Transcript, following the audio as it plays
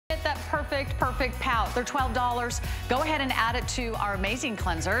Get that perfect pout. They're $12. Go ahead and add it to our amazing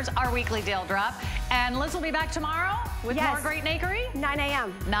cleansers, our weekly deal drop. And Liz will be back tomorrow with more great nakery. 9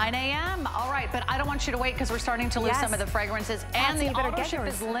 a.m. 9 a.m. All right, but I don't want you to wait because we're starting to lose some of the fragrances. And the auto ship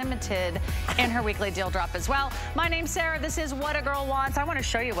is limited in her weekly deal drop as well. My name's Sarah. This is What a Girl Wants. I want to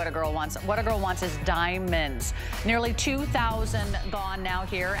show you what a girl wants. What a girl wants is diamonds. Nearly 2,000 gone now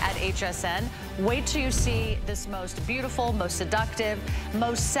here at HSN. Wait till you see this most beautiful, most seductive,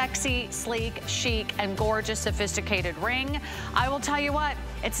 most sexy, sleek, chic, and gorgeous, sophisticated ring. I will tell you what,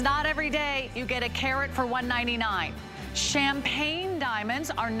 it's not every day you get a carat for $199. Champagne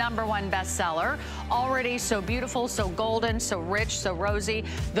diamonds, our #1 bestseller. Already so beautiful, so golden, so rich, so rosy.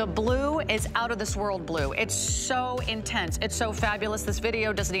 The blue is out of this world blue. It's so intense. It's so fabulous. This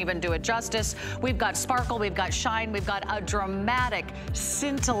video doesn't even do it justice. We've got sparkle, we've got shine, we've got a dramatic,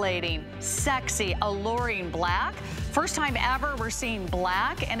 scintillating, sexy, alluring black. First time ever we're seeing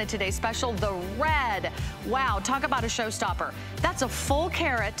black in a Today Special. The red, wow, talk about a showstopper. That's a full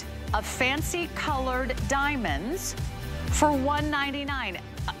carat of fancy colored diamonds for $199.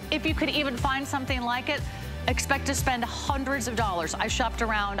 If you could even find something like it, expect to spend hundreds of dollars. I shopped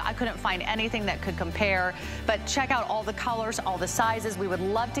around, I couldn't find anything that could compare, but check out all the colors, all the sizes. We would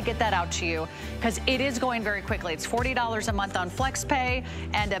love to get that out to you because it is going very quickly. It's $40 a month on FlexPay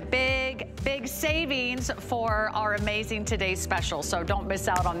and a big savings for our amazing Today Special. So don't miss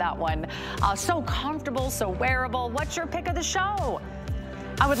out on that one. So comfortable, so wearable. What's your pick of the show?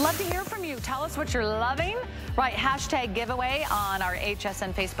 I would love to hear from you. Tell us what you're loving. Right, hashtag giveaway on our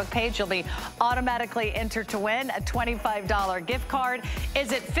HSN Facebook page. You'll be automatically entered to win a $25 gift card.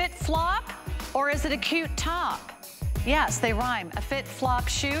 Is it fit flop or is it a cute top? Yes, they rhyme. A fit flop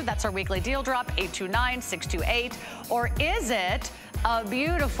shoe, that's our weekly deal drop, 829-628. Or is it a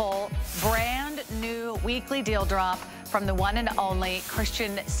beautiful brand new weekly deal drop from the one and only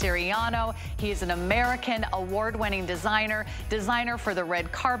Christian Siriano? He is an American award-winning designer for the red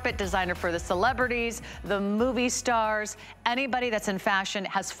carpet, designer for the celebrities, the movie stars. Anybody that's in fashion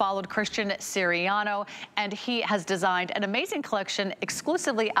has followed Christian Siriano, and he has designed an amazing collection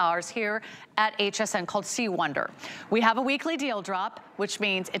exclusively ours here at HSN called Sea Wonder. We have a weekly deal drop, which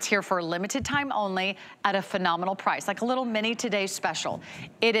means it's here for a limited time only at a phenomenal price, like a little mini Today Special.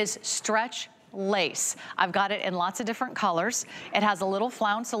 It is stretch lace. I've got it in lots of different colors. It has a little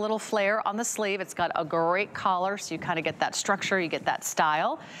flounce, a little flare on the sleeve. It's got a great collar, so you kind of get that structure, you get that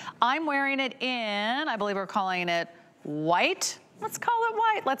style. I'm wearing it in, I believe we're calling it white. Let's call it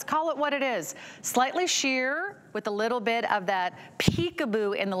white. Let's call it what it is. Slightly sheer with a little bit of that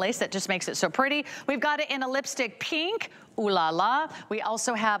peekaboo in the lace that just makes it so pretty. We've got it in a lipstick pink. Ooh la la. We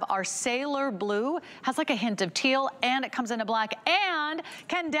also have our sailor blue. Has like a hint of teal, and it comes in a black. And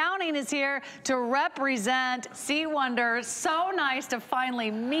Ken Downing is here to represent Sea Wonder. So nice to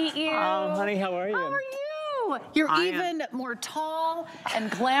finally meet you. Oh, honey, how are you? How are you? You're even more tall and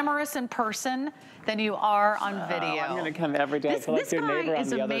glamorous in person than you are on video. I'm gonna come every day. I feel like your neighbor on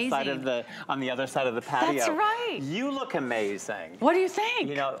the other side of the patio. That's right. You look amazing. What do you think?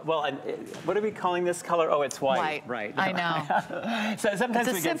 You know, well, what are we calling this color? Oh, it's white. Right. I know. So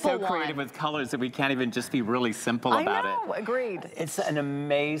sometimes we get so creative with colors that we can't even just be really simple about it. I know. Agreed. It's an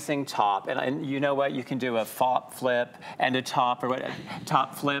amazing top, and you know what? You can do a flop flip and a top, or what?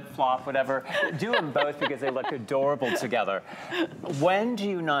 Top flip, flop, whatever. Do them both because they look adorable together. When do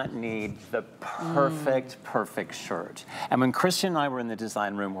you not need the perfect shirt? And when Christian and I were in the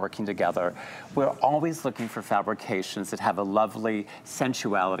design room working together, we're always looking for fabrications that have a lovely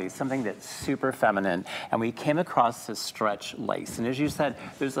sensuality, something that's super feminine. And we came across this stretch lace. And as you said,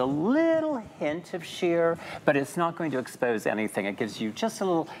 there's a little hint of sheer, but it's not going to expose anything. It gives you just a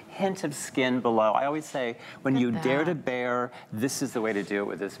little hint of skin below. I always say, when you dare to bear, this is the way to do it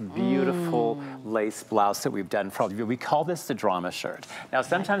with this beautiful lace blouse that we've done for all of you. We call this the drama shirt. Now,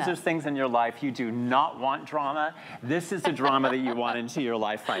 sometimes there's things in your life you do not want drama. This is the drama that you want into your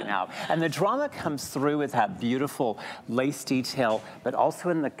life right now. And the drama comes through with that beautiful lace detail, but also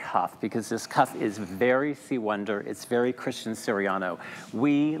in the cuff, because this cuff is very Sea Wonder. It's very Christian Siriano.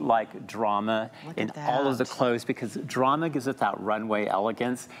 We like drama in all of the clothes because drama gives it that runway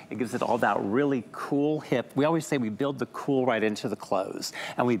elegance. It gives it all that really cool hip. We always say we build the cool right into the clothes.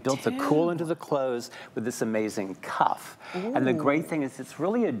 And we built the cool into the clothes with this amazing cuff. And the great thing is it's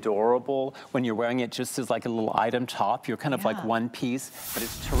really adorable when you're wearing it just as like a little item top. You're kind of like one piece, but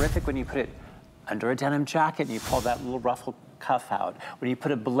it's terrific when you put it under a denim jacket and you pull that little ruffle cuff out, when you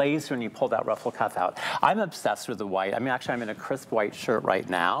put a blazer and you pull that ruffle cuff out. I'm obsessed with the white. I mean, actually, I'm in a crisp white shirt right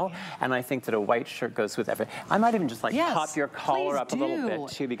now, and I think that a white shirt goes with everything. I might even just like pop your collar up a little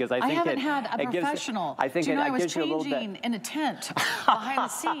bit too, because I think haven't had a professional. I think it gives you a little bit. I was changing in a tent behind the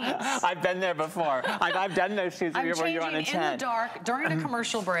scenes. I've been there before. I've done those shoots where you're on a tent. In the dark during a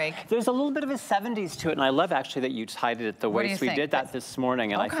commercial break. There's a little bit of a 70s to it, and I love actually that you tied it at the waist. We did that this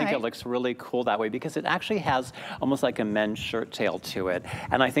morning, and I think it looks really cool that way because it actually has almost like a men's shirt tail to it,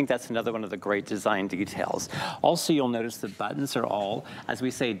 and I think that's another one of the great design details. Also, you'll notice the buttons are all, as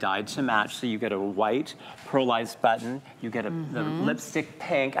we say, dyed to match, so you get a white pearlized button, you get the lipstick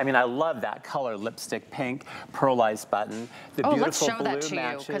pink. I mean, I love that color, lipstick pink, pearlized button. The beautiful let's show blue that to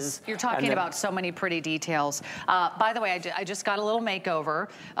matches. you, because you're talking about so many pretty details. By the way, I just got a little makeover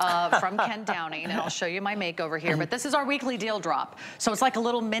from Ken Downing, and I'll show you my makeover here, but this is our weekly deal drop. So it's like a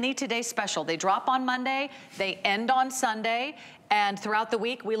little mini Today special. They drop on Monday, they end on Sunday, and throughout the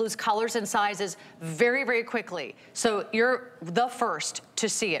week, we lose colors and sizes very, very quickly. So you're the first to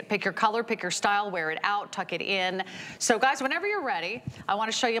see it. Pick your color, pick your style, wear it out, tuck it in. So guys, whenever you're ready, I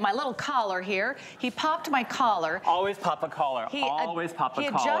want to show you my little collar here. He popped my collar. Always pop a collar. Always pop a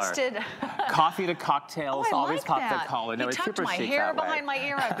collar. He adjusted. Coffee to cocktails, always pop the collar. No, he tucked my hair behind my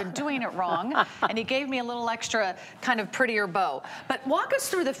ear. I've been doing it wrong. And he gave me a little extra kind of prettier bow. But walk us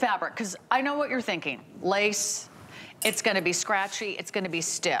through the fabric, because I know what you're thinking. Lace. It's going to be scratchy. It's going to be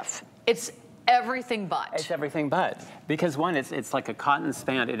stiff. It's everything but. It's everything but. Because one, it's like a cotton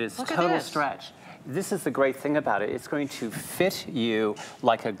span. It is total stretch. This is the great thing about it. It's going to fit you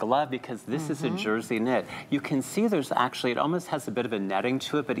like a glove because this is a jersey knit. You can see there's actually, it almost has a bit of a netting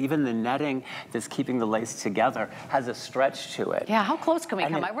to it, but even the netting that's keeping the lace together has a stretch to it. Yeah, how close can we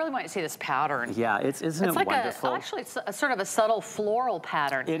come? I really want to see this pattern. Yeah, isn't it wonderful? Actually, it's a sort of a subtle floral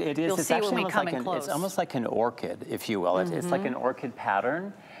pattern. It is. You'll see when we come in close. It's almost like an orchid, if you will. It's like an orchid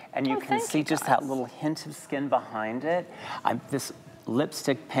pattern, and you can see just that little hint of skin behind it. This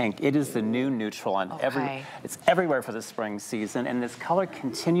lipstick pink, it is the new neutral on it's everywhere for the spring season, and this color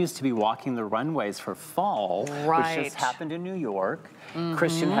continues to be walking the runways for fall, which just happened in New York.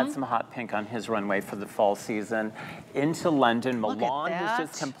 Christian had some hot pink on his runway for the fall season. Into London, Milan has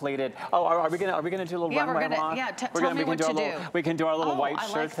just completed. Oh, are we gonna do a little runway walk? Yeah, tell me what to do. We can do our little white shirt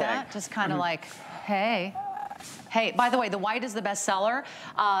I like that. thing. Just kind of like, hey. Hey, by the way, the white is the best seller.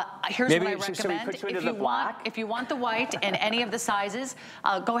 Here's what I recommend. Should we put you into the black? If you want the white in any of the sizes,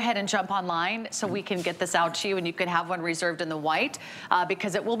 go ahead and jump online so we can get this out to you and you can have one reserved in the white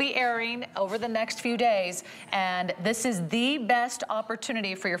because it will be airing over the next few days. And this is the best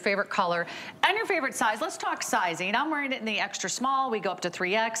opportunity for your favorite color and your favorite size. Let's talk sizing. I'm wearing it in the extra small. We go up to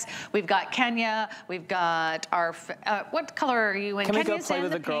 3X. We've got Kenya. We've got our, what color are you in? Can we go play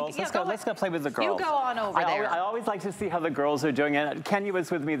with the girls? Let's go play with the girls. You go on over there. I always like to see how the girls are doing it. Kenya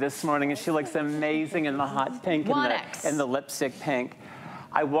was with me this morning, and she looks amazing in the hot pink and the lipstick pink.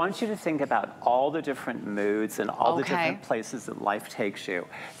 I want you to think about all the different moods and all the different places that life takes you.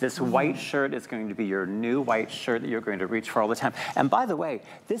 This white shirt is going to be your new white shirt that you're going to reach for all the time. And by the way,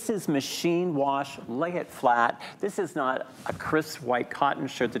 this is machine wash, lay it flat. This is not a crisp white cotton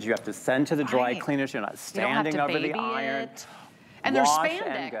shirt that you have to send to the dry cleaners. You're not standing over the iron. And there's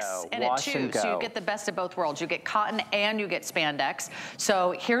spandex in it too, so you get the best of both worlds. You get cotton and you get spandex.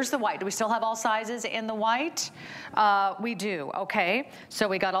 So here's the white. Do we still have all sizes in the white? We do, okay. So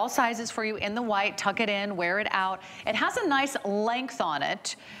we got all sizes for you in the white. Tuck it in, wear it out. It has a nice length on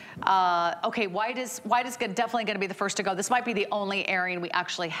it. Okay, white is definitely going to be the first to go. This might be the only airing we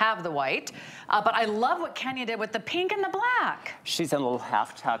actually have the white. But I love what Kenya did with the pink and the black. She's in a little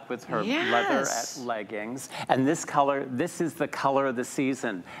half tuck with her leatherette leggings. And this color, this is the color of the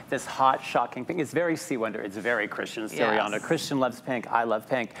season. This hot, shocking pink. It's very Sea Wonder. It's very Christian Siriano. Christian loves pink. I love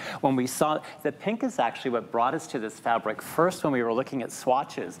pink. When we saw, the pink is actually what brought us to this fabric first when we were looking at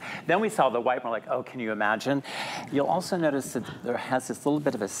swatches. Then we saw the white and we're like, oh, can you imagine? You'll also notice that there has this little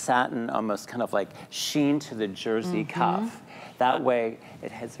bit of a satin, almost kind of like sheen to the jersey cuff. That way,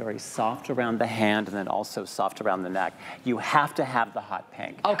 it has very soft around the hand and then also soft around the neck. You have to have the hot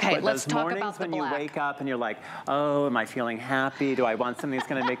pink. Okay, let's talk about the black. Those mornings when you wake up and you're like, oh, am I feeling happy? Do I want something that's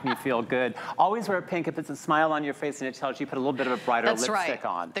going to make me feel good? Always wear pink. It puts a smile on your face and it tells you put a little bit of a brighter lipstick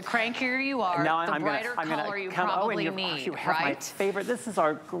on. The crankier you are, the brighter color you probably need, you have my favorite. This is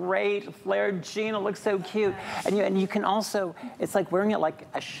our great flared jean. It looks so cute. And you can also, it's like wearing it like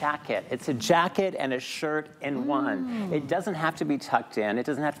a shacket. It's a jacket and a shirt in one. It doesn't have have to be tucked in. It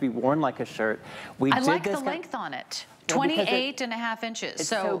doesn't have to be worn like a shirt. I like the length on it. 28.5 inches. It's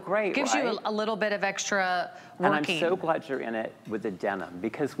so great, gives you a little bit of extra working. And I'm so glad you're in it with the denim,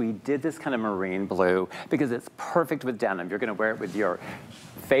 because we did this kind of marine blue, because it's perfect with denim. You're gonna wear it with your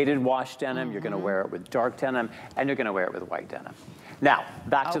faded wash denim, you're gonna wear it with dark denim, and you're gonna wear it with white denim. Now,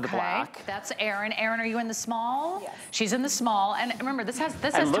 back to the black. That's Erin. Erin, are you in the small? Yes. She's in the small, and remember, this has tons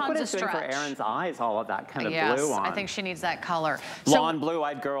of stretch. And look what it's doing for Erin's eyes, all of that kind of blue on. I think she needs that color. Blonde,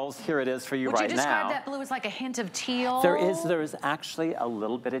 blue-eyed girls, here it is for you right now. Would you describe that blue as like a hint of teal? There is actually a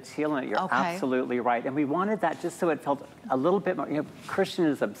little bit of teal in it. You're absolutely right. And we wanted that just so it felt a little bit more, you know, Christian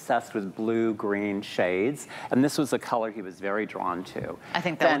is obsessed with blue-green shades, and this was a color he was very drawn to. I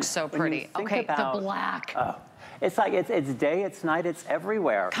think that looks so pretty. Okay, the black. It's like, it's day, it's night, it's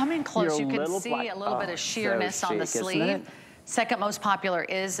everywhere. Come in close, you can see a little bit of sheerness on the sleeve. Second most popular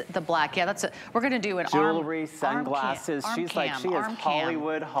is the black. Yeah, that's it. We're gonna do an jewelry, sunglasses. She's like, she is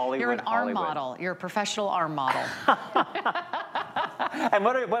Hollywood. You're an arm model. You're a professional arm model. And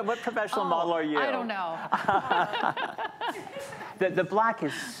what professional model are you? I don't know. The black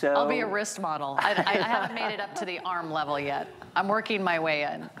is so... I'll be a wrist model. I haven't made it up to the arm level yet. I'm working my way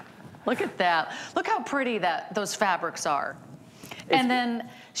in. Look at that. Look how pretty those fabrics are. And then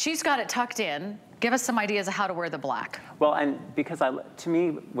she's got it tucked in. Give us some ideas of how to wear the black. Well, and because to me,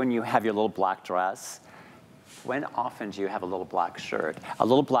 when you have your little black dress, when often do you have a little black shirt? A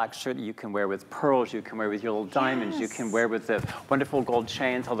little black shirt that you can wear with pearls, you can wear with your little diamonds, you can wear with the wonderful gold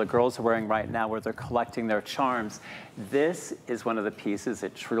chains all the girls are wearing right now where they're collecting their charms. This is one of the pieces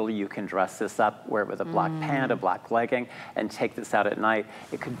that truly you can dress this up, wear it with a black pant, a black legging, and take this out at night.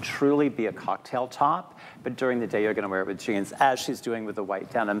 It could truly be a cocktail top, but during the day you're gonna wear it with jeans, as she's doing with the white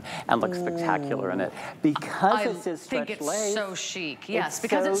denim, and look spectacular in it. Because it's this stretch lace. I think it's so chic, yes,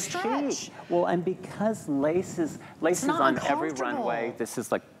 because it's stretch. Well, and because lace is on every runway. This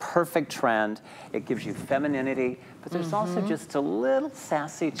is like perfect trend. It gives you femininity, but there's also just a little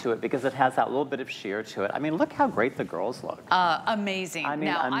sassy to it because it has that little bit of sheer to it. I mean, look how great the girls look. Amazing. I mean,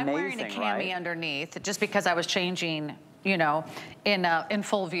 now, amazing, I'm wearing a cami underneath just because I was changing, you know, in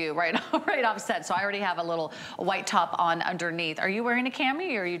full view, right off set. So I already have a little white top on underneath. Are you wearing a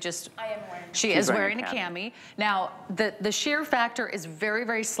cami, or are you just? I am wearing. She is wearing a cami. Now, the sheer factor is very,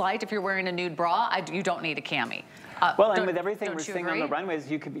 very slight. If you're wearing a nude bra, you don't need a cami. Well, and with everything we're seeing on the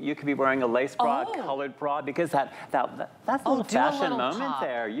runways, you could be wearing a lace bra, colored bra, because that's a little fashion moment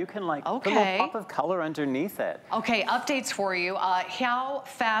there. You can like put a little pop of color underneath it. Okay, updates for you. How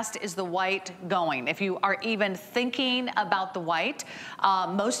fast is the white going? If you are even thinking about the white,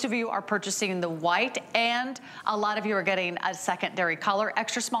 most of you are purchasing the white, and a lot of you are getting a secondary color.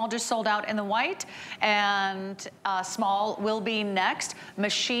 Extra small just sold out in the white, and small will be next.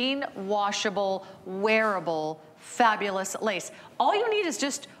 Machine washable, wearable, fabulous lace. All you need is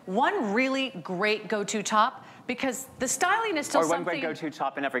just one really great go-to top, because the styling is still something. Or one great go-to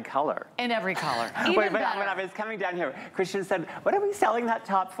top in every color. In every color. Even When better. I was coming down here, Christian said, "What are we selling that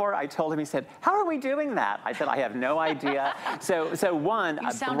top for?" I told him, he said, "How are we doing that?" I said, "I have no idea." So one.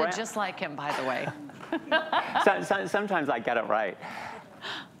 You sounded just like him, by the way. Sometimes I get it right.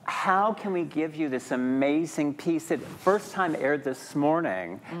 How can we give you this amazing piece that first time aired this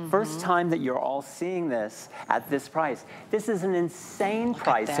morning, first time that you're all seeing this at this price? This is an insane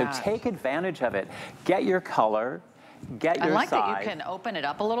price, so take advantage of it. Get your color. Get your size. I like that you can open it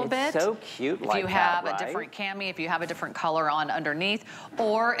up a little bit. It's so cute like that, if you have a different cami, if you have a different color on underneath,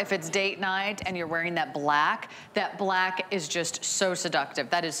 or if it's date night and you're wearing that black is just so seductive.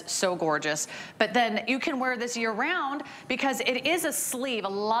 That is so gorgeous. But then you can wear this year round because it is a sleeve. A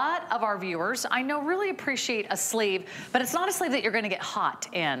lot of our viewers, I know, really appreciate a sleeve, but it's not a sleeve that you're gonna get hot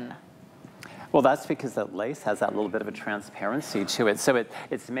in. Well, that's because that lace has that little bit of a transparency to it. So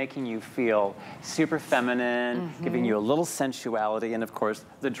it's making you feel super feminine, giving you a little sensuality. And of course,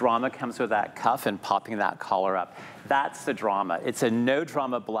 the drama comes with that cuff and popping that collar up. That's the drama. It's a no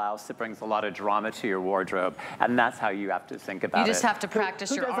drama blouse that brings a lot of drama to your wardrobe. And that's how you have to think about it. You just have to practice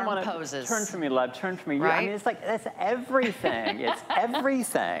Who your doesn't arm want to poses. Turn for me, love, turn for me. Right? I mean, it's like, it's everything. It's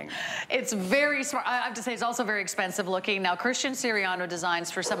everything. It's very smart. I have to say, it's also very expensive looking. Now, Christian Siriano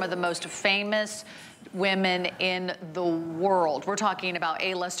designs for some of the most famous women in the world. We're talking about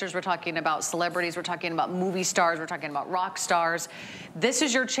A-listers, we're talking about celebrities, we're talking about movie stars, we're talking about rock stars. This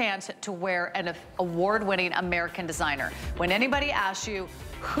is your chance to wear an award-winning American designer. When anybody asks you,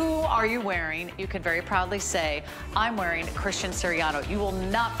 who are you wearing? You can very proudly say, I'm wearing Christian Siriano. You will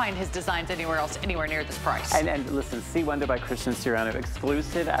not find his designs anywhere else, anywhere near this price. And listen, See Wonder by Christian Siriano,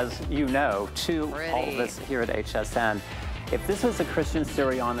 exclusive, as you know, to all of us here at HSN. If this was a Christian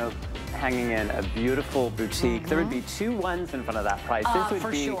Siriano hanging in a beautiful boutique. There would be 2 ones in front of that price. This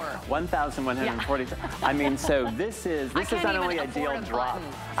would be $1,140. Yeah. I mean, so this is not only a deal drop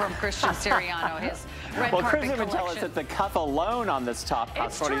from Christian Siriano, his red well, carpet Kristen would tell us that the cuff alone on this top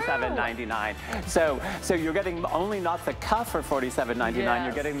costs $47.99. So you're getting only not the cuff for $47.99. Yes.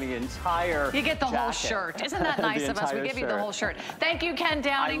 You're getting the entire. You get the whole jacket. shirt. Isn't that nice of us? We give you the whole shirt. Thank you, Ken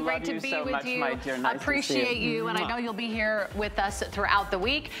Downing. Great to be with you. My dear. Nice Appreciate you, and I know you'll be here with us throughout the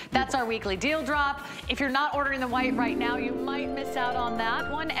week. That's our weekly deal drop. If you're not ordering the white right now, you might miss out on that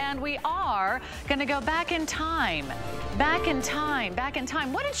one. And we are going to go back in time. Back in time.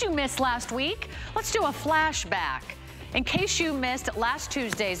 What did you miss last week? Let's do a flashback. In case you missed last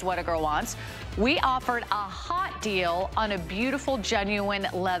Tuesday's What a Girl Wants, we offered a hot deal on a beautiful, genuine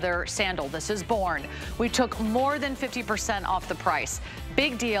leather sandal. This is Born. We took more than 50% off the price.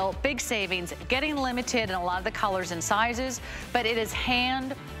 Big deal, big savings, getting limited in a lot of the colors and sizes, but it is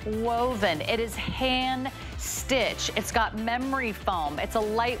hand woven. It is hand stitch. It's got memory foam. It's a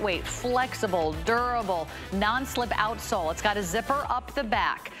lightweight, flexible, durable, non-slip outsole. It's got a zipper up the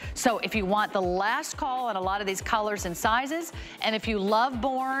back. So if you want the last call on a lot of these colors and sizes, and if you love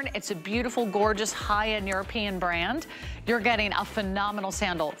Born, it's a beautiful, gorgeous, high-end European brand. You're getting a phenomenal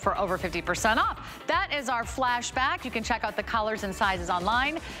sandal for over 50% off. That is our flashback. You can check out the colors and sizes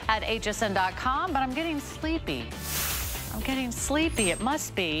online at hsn.com, but I'm getting sleepy. It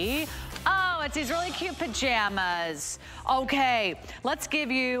must be. Oh, it's these really cute pajamas. Okay, let's give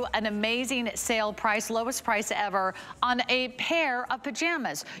you an amazing sale price, lowest price ever on a pair of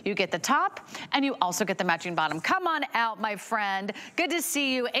pajamas. You get the top and you also get the matching bottom. Come on out, my friend. Good to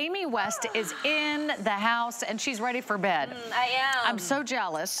see you. Amy West is in the house and she's ready for bed. I am. I'm so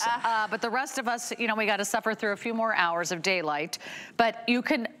jealous, but the rest of us, you know, we got to suffer through a few more hours of daylight, but you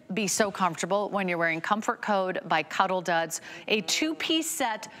can be so comfortable when you're wearing Comfort Code by Cuddle Duds, a 2-piece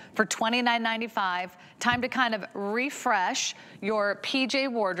set for $29.95. Time to kind of refresh your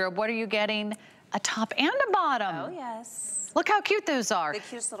PJ wardrobe. What are you getting? A top and a bottom. Oh, yes. Look how cute those are. The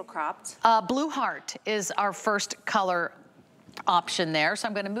cutest little cropped. Blue Heart is our first color option there. So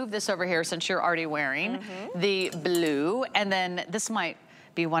I'm going to move this over here since you're already wearing the blue. And then this might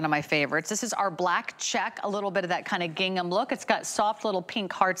be one of my favorites. This is our black check, a little bit of that kind of gingham look. It's got soft little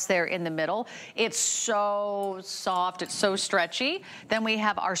pink hearts there in the middle. It's so soft, it's so stretchy. Then we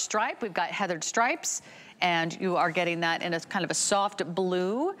have our stripe. We've got heathered stripes, and you are getting that in a kind of a soft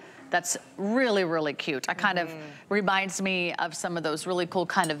blue. That's really, really cute. I kind of reminds me of some of those really cool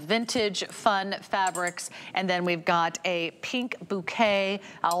kind of vintage fun fabrics. And then we've got a pink bouquet,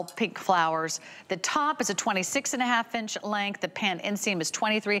 all pink flowers. The top is a 26.5-inch length. The pant inseam is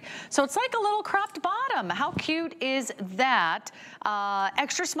 23. So it's like a little cropped bottom. How cute is that?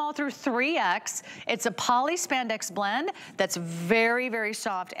 Extra small through 3X. It's a poly spandex blend that's very, very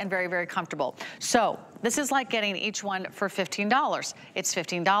soft and very, very comfortable. So this is like getting each one for $15. It's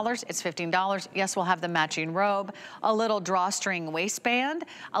 $15, it's $15. Yes, we'll have the matching robe, a little drawstring waistband,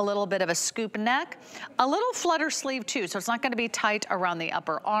 a little bit of a scoop neck, a little flutter sleeve too. So it's not gonna be tight around the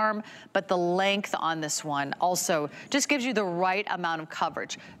upper arm, but the length on this one also just gives you the right amount of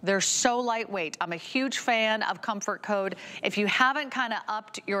coverage. They're so lightweight. I'm a huge fan of Comfort Code. If you haven't kind of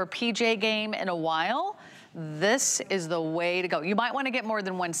upped your PJ game in a while, this is the way to go. You might want to get more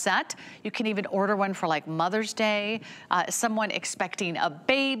than one set. You can even order one for like Mother's Day, someone expecting a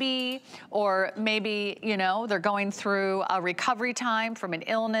baby, or maybe, you know, they're going through a recovery time from an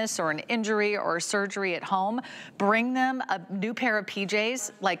illness or an injury or a surgery at home. Bring them a new pair of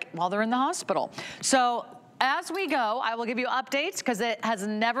PJs like while they're in the hospital. So as we go, I will give you updates because it has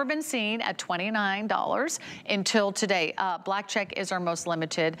never been seen at $29 until today. Black check is our most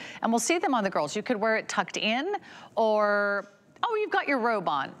limited, and we'll see them on the girls. You could wear it tucked in, or, oh, you've got your robe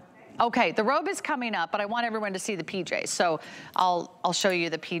on. Okay, the robe is coming up, but I want everyone to see the PJs. So I'll show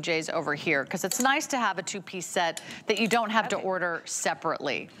you the PJs over here because it's nice to have a 2-piece set that you don't have to order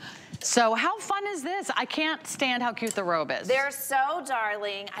separately. So how fun is this? I can't stand how cute the robe is. They're so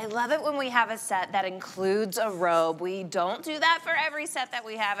darling. I love it when we have a set that includes a robe. We don't do that for every set that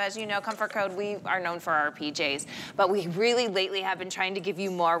we have. As you know, Comfort Code, we are known for our PJs, but we really lately have been trying to give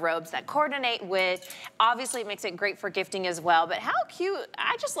you more robes that coordinate with. Obviously, it makes it great for gifting as well, but how cute.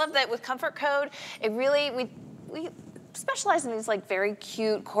 I just love that with Comfort Code, it really, we specialize in these like very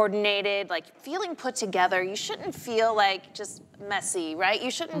cute, coordinated, like feeling put together. You shouldn't feel like just messy, right?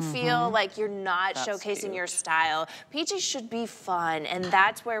 You shouldn't feel like you're not showcasing your style. PJs should be fun, and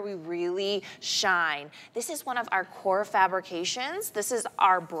that's where we really shine. This is one of our core fabrications. This is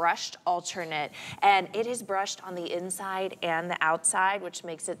our brushed alternate, and it is brushed on the inside and the outside, which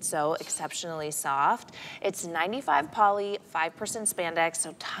makes it so exceptionally soft. It's 95 poly, 5% spandex,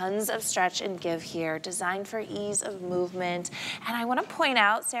 so tons of stretch and give here, designed for ease of movement. And I want to point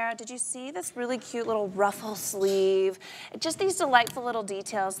out, Sarah, did you see this really cute little ruffle sleeve? Just these delightful little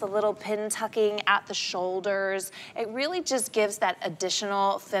details, the little pin tucking at the shoulders. It really just gives that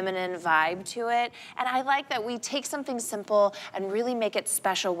additional feminine vibe to it. And I like that we take something simple and really make it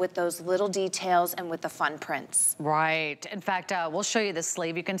special with those little details and with the fun prints. Right. In fact, we'll show you the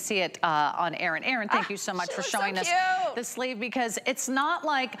sleeve. You can see it on Erin. Erin, thank you so much for showing us the sleeve, because it's not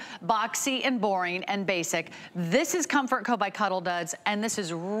like boxy and boring and basic. This is Comfort Co by Cuddle Duds, and this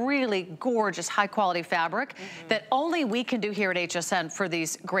is really gorgeous, high quality fabric that only we can do here at HSN for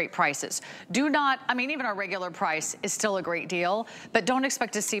these great prices. Do not, I mean, even our regular price is still a great deal, but don't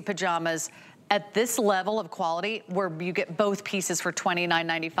expect to see pajamas at this level of quality where you get both pieces for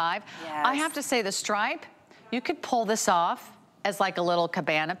 $29.95. Yes. I have to say, the stripe, you could pull this off as like a little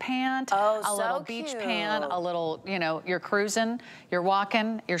cabana pant, a little beach pant, a little, you know, you're cruising, you're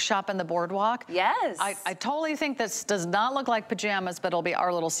walking, you're shopping the boardwalk. Yes. I totally think this does not look like pajamas, but it'll be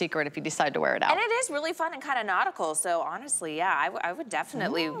our little secret if you decide to wear it out. And it is really fun and kind of nautical, so honestly, yeah, I would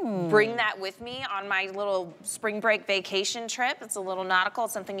definitely bring that with me on my little spring break vacation trip. It's a little nautical.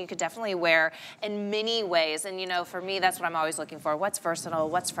 It's something you could definitely wear in many ways, and you know, for me, that's what I'm always looking for. What's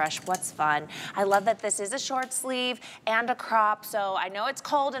versatile, what's fresh, what's fun. I love that this is a short sleeve and a crop. So I know it's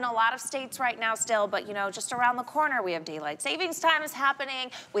cold in a lot of states right now still, but you know, just around the corner, we have daylight savings time is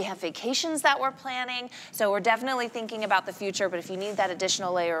happening. We have vacations that we're planning. So we're definitely thinking about the future, but if you need that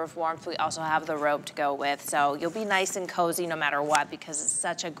additional layer of warmth, we also have the robe to go with. So you'll be nice and cozy no matter what, because it's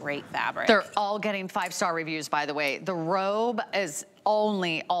such a great fabric. They're all getting 5-star reviews, by the way. The robe is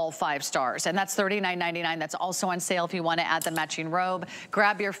only all 5 stars, and that's $39.99. That's also on sale if you want to add the matching robe.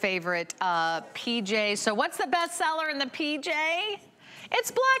 Grab your favorite PJ. So what's the best seller in the PJ? It's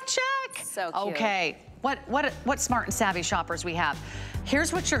Black Check. So cute. Okay, what smart and savvy shoppers we have.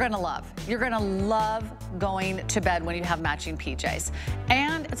 Here's what you're gonna love. You're gonna love going to bed when you have matching PJs.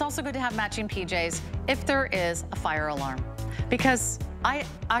 And it's also good to have matching PJs if there is a fire alarm. Because I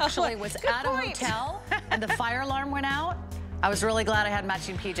actually was at a hotel and the fire alarm went out. I was really glad I had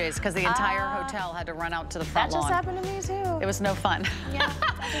matching PJs because the entire hotel had to run out to the front lawn. That just happened to me too. It was no fun. Yeah,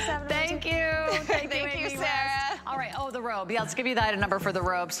 that just happened to me too. Thank you, Sarah. All right, the robe. Yeah, let's give you the item number for the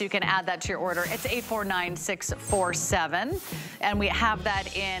robe so you can add that to your order. It's 849647, and we have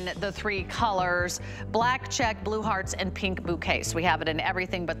that in the 3 colors: black check, blue hearts, and pink bouquet. So we have it in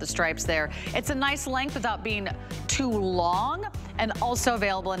everything but the stripes there. It's a nice length without being too long, and also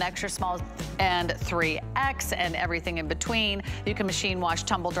available in extra small and 3X and everything in between. You can machine wash,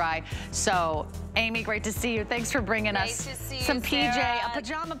 tumble dry. So, Amy, great to see you. Thanks for bringing us some PJ, a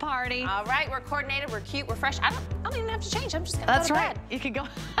pajama party. All right, we're coordinated, we're cute, we're fresh. I don't even have to change. I'm just gonna That's go to right. bed. You can go.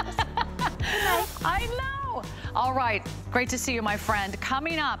 I know. All right, great to see you, my friend.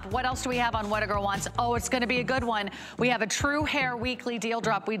 Coming up, what else do we have on What a Girl Wants? Oh, it's gonna be a good one. We have a True Hair weekly deal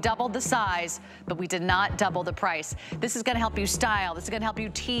drop. We doubled the size, but we did not double the price. This is gonna help you style. This is gonna help you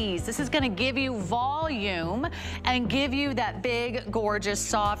tease. This is gonna give you volume and give you that big, gorgeous,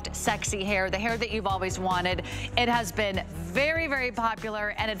 soft, sexy hair, the hair that you've always wanted. It has been very, very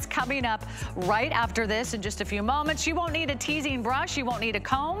popular, and it's coming up right after this in just a few moments. You won't need a teasing brush. You won't need a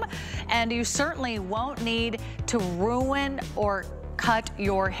comb, and you certainly won't need to ruin or cut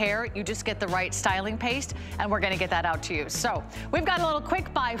your hair. You just get the right styling paste, and we're gonna get that out to you. So we've got a little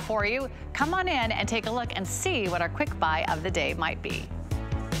quick buy for you. Come on in and take a look and see what our quick buy of the day might be.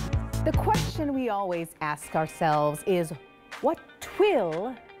 The question we always ask ourselves is, what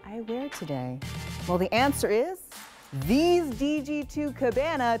twill I wear today? Well, the answer is these DG2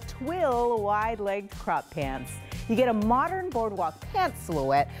 Cabana twill wide-legged crop pants. You get a modern boardwalk pant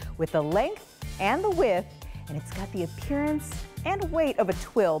silhouette with the length and the width, and it's got the appearance and weight of a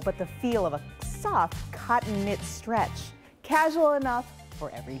twill, but the feel of a soft cotton knit stretch. Casual enough for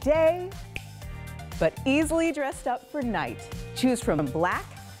every day, but easily dressed up for night. Choose from black,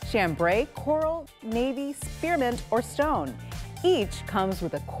 chambray, coral, navy, spearmint, or stone. Each comes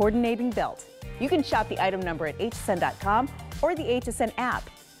with a coordinating belt. You can shop the item number at hsn.com or the HSN app.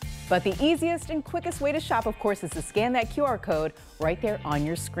 But the easiest and quickest way to shop, of course, is to scan that QR code right there on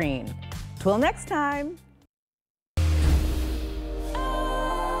your screen. Till next time.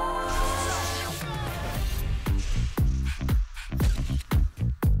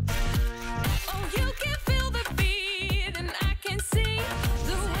 Oh, you can feel the beat, and I can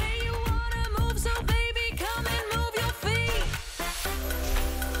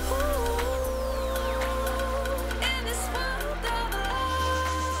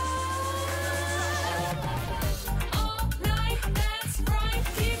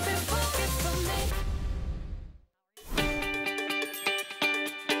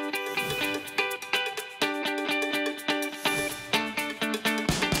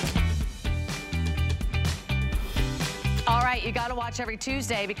right, you gotta watch every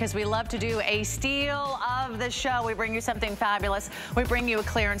Tuesday because we love to do a steal of the show. We bring you something fabulous. We bring you a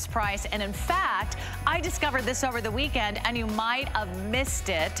clearance price. And in fact, I discovered this over the weekend and you might have missed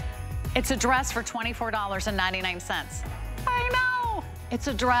it. It's a dress for $24.99. I know, it's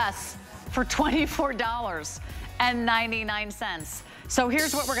a dress for $24.99. So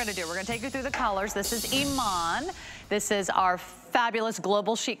here's what we're gonna do. We're gonna take you through the colors. This is Iman. This is our fabulous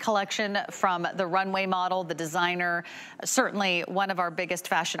global chic collection from the runway model, the designer, certainly one of our biggest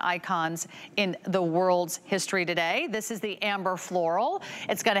fashion icons in the world's history today. This is the amber floral.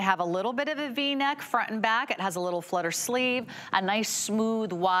 It's gonna have a little bit of a V-neck front and back. It has a little flutter sleeve, a nice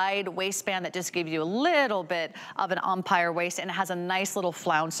smooth wide waistband that just gives you a little bit of an empire waist, and it has a nice little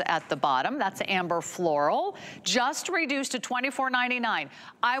flounce at the bottom. That's amber floral, just reduced to $24.99.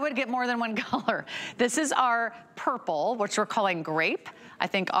 I would get more than one color. This is our purple, which we're calling grape. I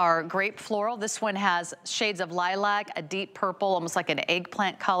think our grape floral. This one has shades of lilac, a deep purple, almost like an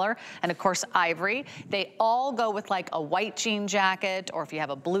eggplant color, and of course ivory. They all go with like a white jean jacket, or if you have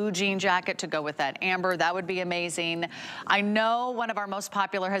a blue jean jacket to go with that amber, that would be amazing. I know one of our most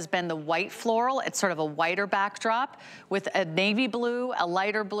popular has been the white floral. It's sort of a whiter backdrop with a navy blue, a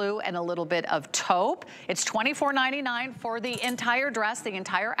lighter blue, and a little bit of taupe. It's $24.99 for the entire dress, the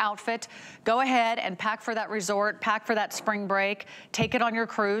entire outfit. Go ahead and pack for that resort, pack for that spring break, take it on your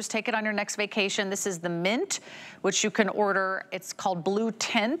cruise, take it on your next vacation. This is the mint, which you can order. It's called Blue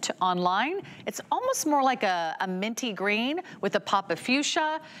Tint online. It's almost more like a minty green with a pop of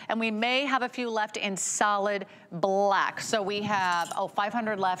fuchsia, and we may have a few left in solid black. So we have,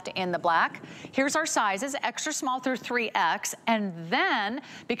 500 left in the black. Here's our sizes, extra small through 3X, and then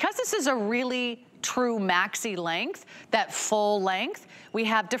because this is a really true maxi length, that full length, we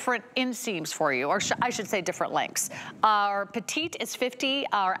have different inseams for you, or I should say different lengths. Our petite is 50,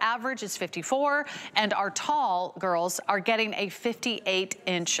 our average is 54, and our tall girls are getting a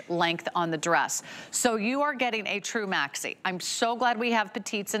 58-inch length on the dress. So you are getting a true maxi. I'm so glad we have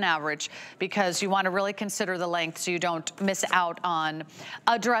petites and average because you want to really consider the length so you don't miss out on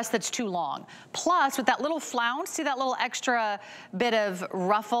a dress that's too long. Plus, with that little flounce, see that little extra bit of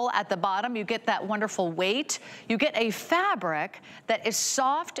ruffle at the bottom? You get that wonderful weight. You get a fabric that is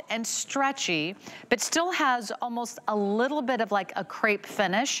soft and stretchy, but still has almost a little bit of like a crepe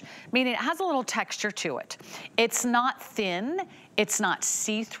finish, meaning it has a little texture to it. It's not thin, it's not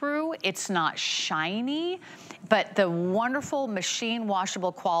see-through, it's not shiny, but the wonderful machine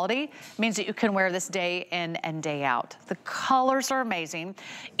washable quality means that you can wear this day in and day out. The colors are amazing.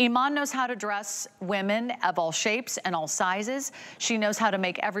 Iman knows how to dress women of all shapes and all sizes. She knows how to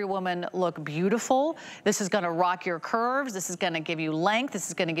make every woman look beautiful. This is gonna rock your curves. This is gonna give you length. This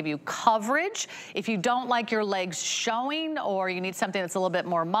is gonna give you coverage. If you don't like your legs showing, or you need something that's a little bit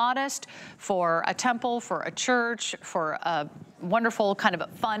more modest for a temple, for a church, for a wonderful kind of a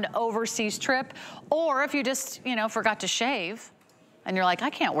fun overseas trip, or if you just, forgot to shave and you're like, I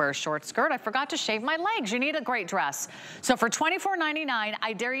can't wear a short skirt, I forgot to shave my legs. You need a great dress. So for $24.99,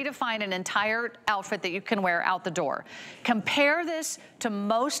 I dare you to find an entire outfit that you can wear out the door. Compare this to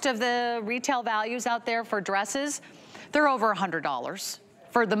most of the retail values out there for dresses. They're over $100.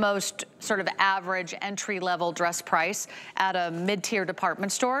 For the most sort of average entry-level dress price at a mid-tier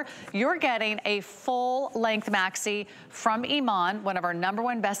department store. You're getting a full-length maxi from Iman, one of our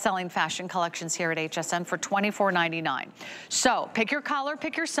 #1 best-selling fashion collections here at HSN, for $24.99. So pick your color,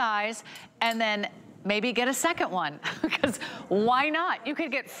 pick your size, and then maybe get a second one, because why not? You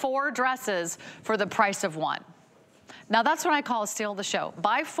could get 4 dresses for the price of 1. Now that's what I call a steal of the show.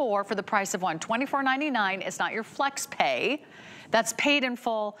 Buy 4 for the price of 1. $24.99 is not your flex pay. That's paid in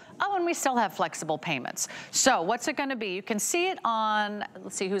full. Oh, and we still have flexible payments. So what's it gonna be? You can see it on,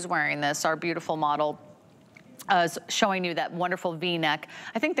 let's see who's wearing this, our beautiful model. Showing you that wonderful V-neck.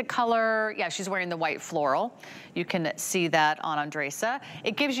 I think the color, yeah, she's wearing the white floral. You can see that on Andresa.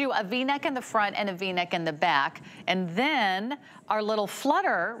 It gives you a V-neck in the front and a V-neck in the back. And then our little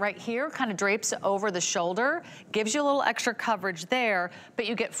flutter right here kind of drapes over the shoulder, gives you a little extra coverage there, but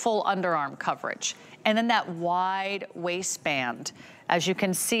you get full underarm coverage. And then that wide waistband. As you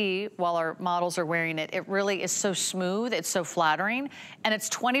can see, while our models are wearing it, it really is so smooth, it's so flattering, and it's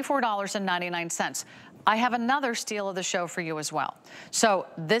 $24.99. I have another steal of the show for you as well. So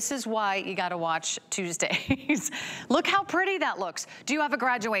this is why you gotta watch Tuesdays. Look how pretty that looks. Do you have a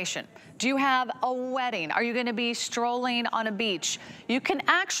graduation? Do you have a wedding? Are you gonna be strolling on a beach? You can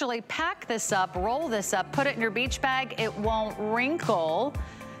actually pack this up, roll this up, put it in your beach bag. It won't wrinkle.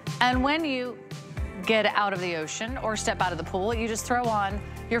 And when you get out of the ocean or step out of the pool, you just throw on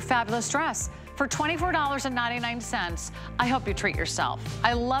your fabulous dress. For $24.99, I hope you treat yourself.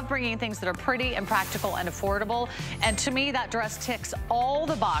 I love bringing things that are pretty and practical and affordable. And to me, that dress ticks all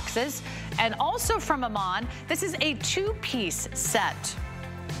the boxes. And also from Iman, this is a two-piece set.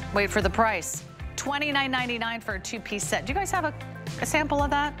 Wait for the price. $29.99 for a two-piece set. Do you guys have a sample of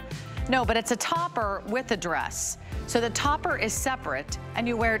that? No, but it's a topper with a dress. So the topper is separate and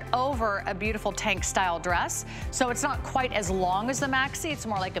you wear it over a beautiful tank style dress. So it's not quite as long as the maxi. It's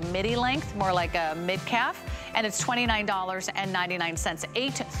more like a midi length, more like a mid calf. And it's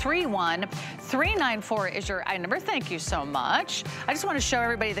 $29.99. 831-394 is your item number. Thank you so much. I just want to show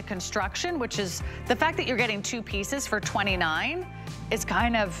everybody the construction, which is the fact that you're getting two pieces for $29 is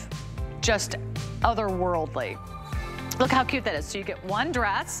kind of just otherworldly. Look how cute that is. So you get one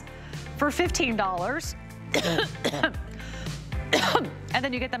dress for $15. And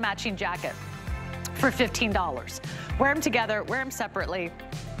then you get the matching jacket for $15. Wear them together, wear them separately.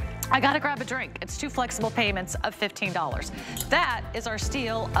 I gotta grab a drink. It's two flexible payments of $15. That is our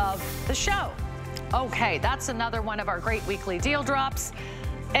steal of the show. Okay, that's another one of our great weekly deal drops.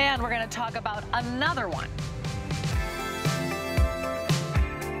 And we're gonna talk about another one.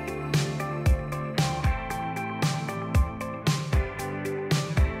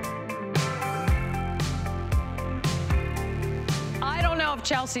 If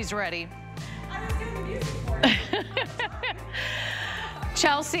Chelsea's ready. I was doing the music for it.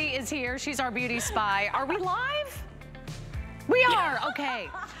 Chelsea is here. She's our beauty spy. Are we live? We are. Okay.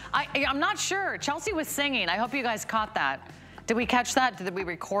 I'm not sure. Chelsea was singing. I hope you guys caught that. Did we catch that? Did we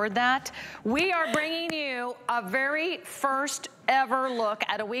record that? We are bringing you a very first ever look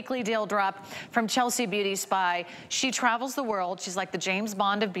at a weekly deal drop from Chelsea Beauty Spy. She travels the world. She's like the James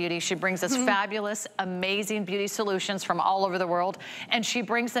Bond of beauty. She brings us fabulous, amazing beauty solutions from all over the world, and she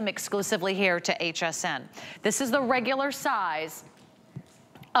brings them exclusively here to HSN. This is the regular size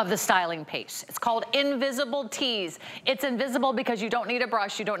of the styling paste. It's called Invisible Tease. It's invisible because you don't need a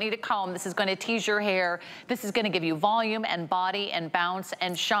brush, you don't need a comb. This is gonna tease your hair. This is gonna give you volume and body and bounce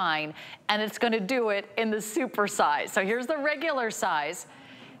and shine, and it's gonna do it in the super size. So here's the regular size.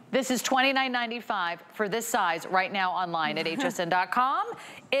 This is $29.95 for this size right now online at hsn.com.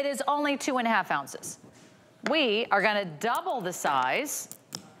 It is only 2.5 ounces. We are gonna double the size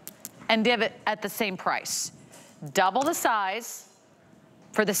and give it at the same price. Double the size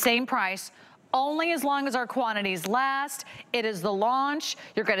for the same price, only as long as our quantities last. It is the launch.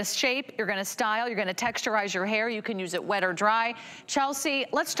 You're gonna shape, you're gonna style, you're gonna texturize your hair. You can use it wet or dry. Chelsea,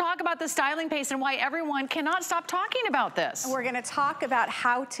 let's talk about the styling paste and why everyone cannot stop talking about this. We're gonna talk about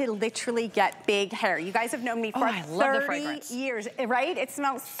how to literally get big hair. You guys have known me for 30 years, right? It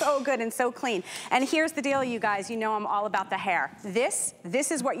smells so good and so clean. And here's the deal, you guys. You know I'm all about the hair. This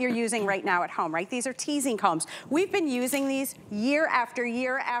is what you're using right now at home, right? These are teasing combs. We've been using these year after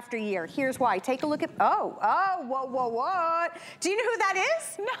year after year. Here's why. Take a look at, whoa, what? Do you know who that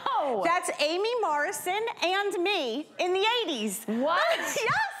is? No. That's Amy Morrison and me in the 80s. What? Yes,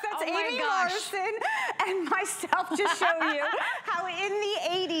 that's Amy Morrison and myself to show you how in the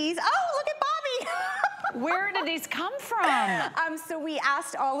 80s, look at Bobby. Where did these come from? So we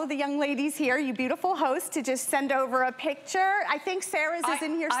asked all of the young ladies here, you beautiful hosts, to just send over a picture. I think Sarah's is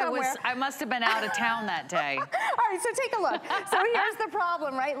in here somewhere. I must have been out of town that day. All right, so take a look. So here's the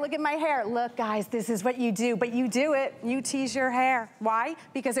problem, right? Look at my hair. Look, guys, this is what you do, but you do it. You tease your hair. Why?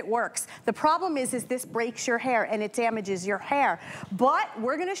 Because it works. The problem is this breaks your hair and it damages your hair. But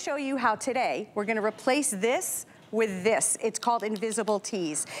we're gonna show you how today we're gonna replace this with this. It's called Invisible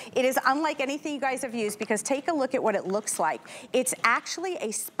Tease. It is unlike anything you guys have used because take a look at what it looks like. It's actually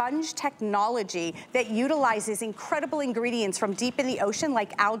a sponge technology that utilizes incredible ingredients from deep in the ocean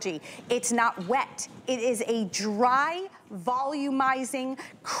like algae. It's not wet. It is a dry, volumizing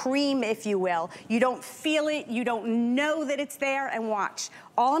cream, if you will. You don't feel it, you don't know that it's there, and watch.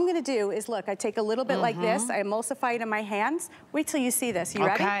 All I'm gonna do is, look, I take a little bit like this, I emulsify it in my hands. Wait till you see this, you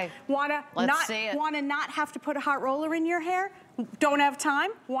ready? Wanna not have to put a hot roller in your hair? Don't have time?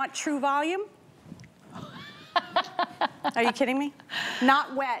 Want true volume? Are you kidding me?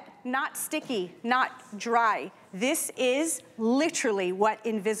 Not wet, not sticky, not dry. This is literally what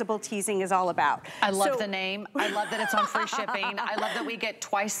Invisible Teasing is all about. I love the name. I love that it's on free shipping. I love that we get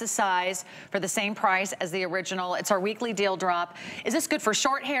twice the size for the same price as the original. It's our weekly deal drop. Is this good for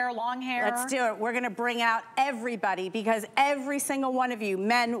short hair, long hair? Let's do it. We're gonna bring out everybody because every single one of you,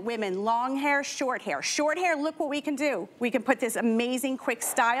 men, women, long hair, short hair. Short hair, look what we can do. We can put this amazing quick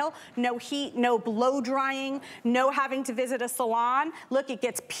style, no heat, no blow drying, no having to visit a salon. Look, it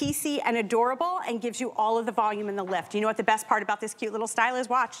gets piecey and adorable and gives you all of the volume and the lift. You know what the best part about this cute little style is?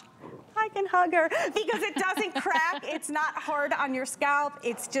 Watch. I can hug her because it doesn't crack. It's not hard on your scalp.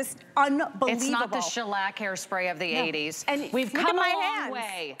 It's just unbelievable. It's not the shellac hairspray of the 80s. And we've come a long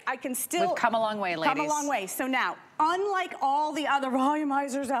way. I can still... We've come a long way, ladies. Come a long way. So now, unlike all the other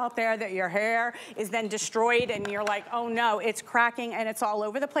volumizers out there that your hair is then destroyed and you're like, oh no, it's cracking and it's all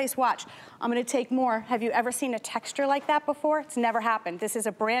over the place. Watch, I'm gonna take more. Have you ever seen a texture like that before? It's never happened. This is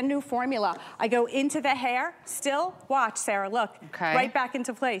a brand new formula. I go into the hair, still, watch, Sarah, look. Okay. Right back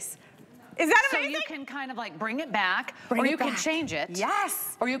into place. Is that amazing? So you can kind of like bring it back, or you can change it.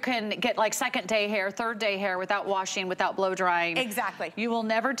 Yes. Or you can get like second day hair, third day hair without washing, without blow drying. Exactly. You will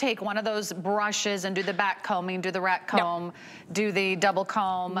never take one of those brushes and do the back combing, do the rat comb, do the double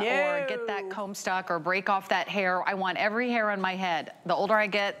comb, or get that comb stuck, or break off that hair. I want every hair on my head. The older I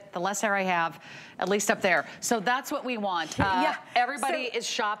get, the less hair I have, at least up there. So that's what we want. Everybody is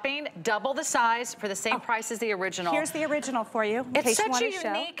shopping double the size for the same price as the original. Here's the original for you. It's such a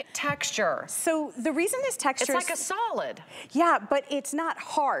unique texture. So the reason this texture it's like a solid. Yeah, but it's not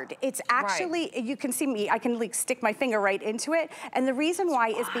hard. It's actually, you can see me, I can like stick my finger right into it. And the reason why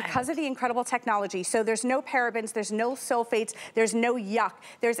is because of the incredible technology. So there's no parabens, there's no sulfates, there's no yuck.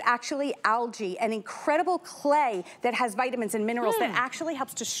 There's actually algae, an incredible clay that has vitamins and minerals that actually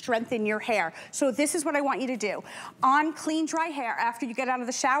helps to strengthen your hair. So this is what I want you to do. On clean, dry hair, after you get out of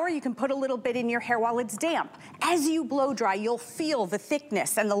the shower, you can put a little bit in your hair while it's damp. As you blow dry, you'll feel the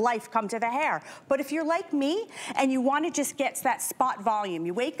thickness and the life come to the hair. But if you're like me and you want to just get that spot volume,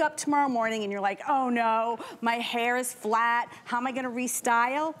 you wake up tomorrow morning and you're like, oh no, my hair is flat. How am I going to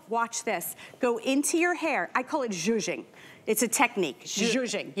restyle? Watch this. Go into your hair. I call it zhuzhing. It's a technique,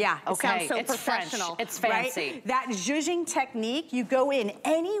 zhuzhing. Yeah, it sounds so professional. It's fancy. Right? That zhuzhing technique, you go in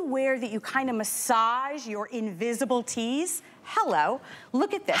anywhere that you kind of massage your invisible tease. Hello,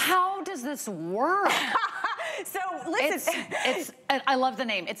 look at this. How does this work? So listen. I love the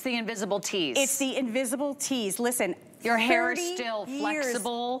name. It's the invisible tease. It's the invisible tease. Listen. Your hair is still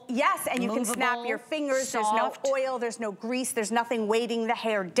flexible. Yes, and you can snap your fingers. Soft. There's no oil, there's no grease, there's nothing weighting the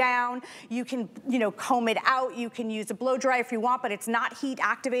hair down. You can, comb it out. You can use a blow dry if you want, but it's not heat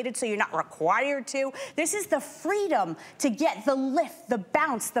activated, so you're not required to. This is the freedom to get the lift, the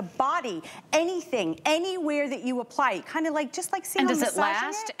bounce, the body, anything, anywhere that you apply it. Kind of like, just like seeing. And does it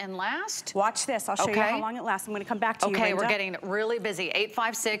last and last? Watch this. I'll show you how long it lasts. I'm going to come back to you, Okay, Linda. we're getting really busy.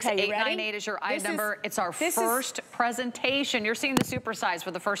 856-898 is your item number. It's our first presentation. You're seeing the supersize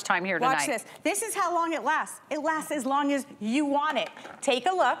for the first time here tonight. Watch this. This is how long it lasts. It lasts as long as you want it. Take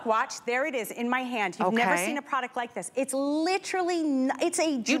a look. Watch. There it is in my hand. You've never seen a product like this. It's literally, it's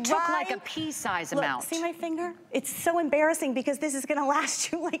a dry... You took like a pea-size amount. See my finger? It's so embarrassing because this is going to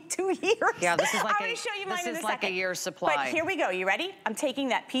last you like 2 years. Yeah, this is like I'm going to show you mine in a second. a year's supply. But here we go. You ready? I'm taking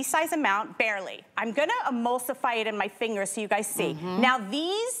that pea-size amount, barely. I'm going to emulsify it in my fingers so you guys see. Now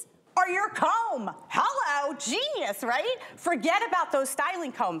these are your comb. Hello, genius, right? Forget about those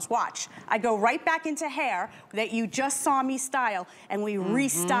styling combs. Watch. I go right back into hair that you just saw me style, and we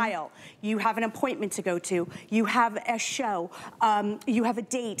restyle. You have an appointment to go to. You have a show. You have a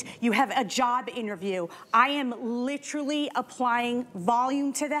date. You have a job interview. I am literally applying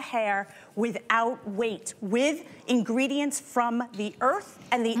volume to the hair without weight, with ingredients from the earth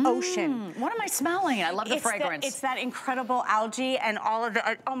and the ocean. What am I smelling? I love the fragrance. It's that incredible algae and all of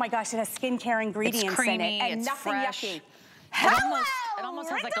the, oh my gosh, it has skincare ingredients it's creamy, in it. And it's nothing fresh. yucky. It almost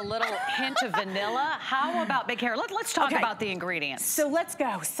has like a little hint of vanilla. How about big hair? Let's talk about the ingredients. So let's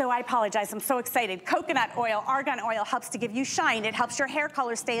go. So I apologize. I'm so excited. Coconut oil, argan oil helps to give you shine. It helps your hair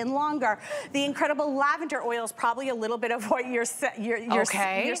color stay in longer. The incredible lavender oil is probably a little bit of what you're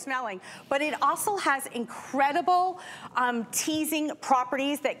smelling. But it also has incredible teasing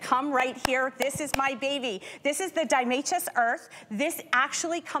properties that come right here. This is my baby. This is the diatomaceous earth. This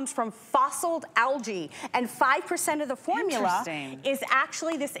actually comes from fossiled algae. And 5% of the formula is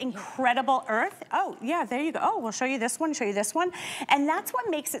actually this incredible earth. Oh, yeah, there you go. Oh, we'll show you this one, show you this one. And that's what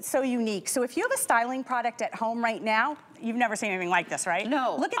makes it so unique. So if you have a styling product at home right now, you've never seen anything like this, right?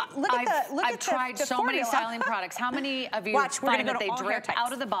 No. I've tried so many styling products. How many of you find that they drip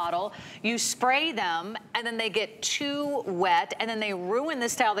out of the bottle, you spray them, and then they get too wet, and then they ruin the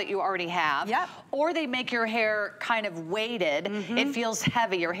style that you already have? Yep. Or they make your hair kind of weighted. It feels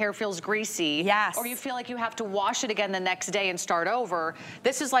heavy. Your hair feels greasy. Yes. Or you feel like you have to wash it again the next day and start over.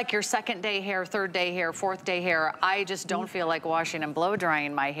 This is like your second day hair, third day hair, fourth day hair. I just don't feel like washing and blow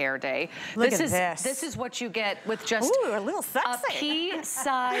drying my hair day. Look at this. This is what you get with just a little sexy. A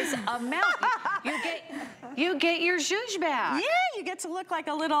pea-size amount. You get You get your zhuzh back. Yeah, you get to look like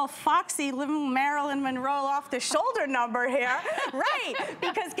a little foxy little Marilyn Monroe off the shoulder number here. Right,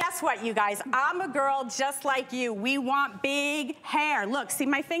 because guess what, you guys? I'm a girl just like you. We want big hair. Look, see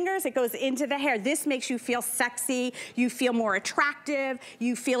my fingers? It goes into the hair. This makes you feel sexy. You feel more attractive.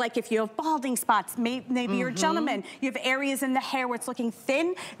 You feel like if you have balding spots, maybe you're a gentleman, you have areas in the hair where it's looking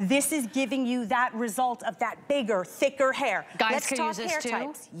thin, this is giving you that result of that bigger, thicker hair. Guys can use this too?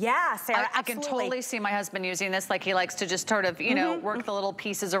 Types. Yeah, Sarah, I can totally see my husband using this, like he likes to just sort of, you know, work the little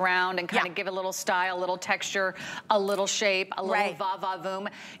pieces around and kind of give a little style, a little texture, a little shape, a little va-va-voom.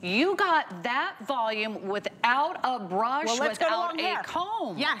 You got that volume without a brush, without a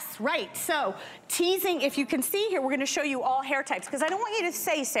comb. Yes, right. So teasing, if you can see here, we're gonna show you all hair types, because I don't want you to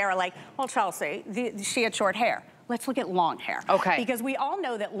say, Sarah, like, well, Chelsea, she had short hair. Let's look at long hair. Okay. Because we all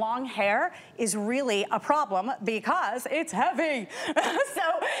know that long hair is really a problem because it's heavy. So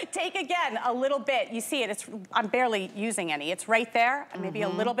take again a little bit. You see it, I'm barely using any. It's right there, maybe a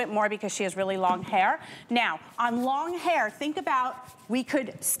little bit more because she has really long hair. Now, on long hair, think about, we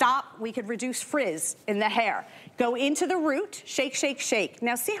could stop, we could reduce frizz in the hair. Go into the root, shake, shake, shake.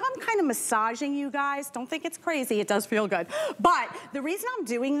 Now see how I'm kind of massaging you guys? Don't think it's crazy, it does feel good. But the reason I'm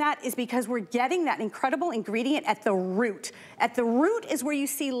doing that is because we're getting that incredible ingredient at the root. At the root is where you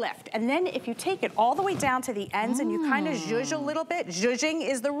see lift. And then if you take it all the way down to the ends and you kind of zhuzh a little bit, zhuzhing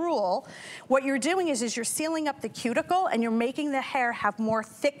is the rule, what you're doing is you're sealing up the cuticle and you're making the hair have more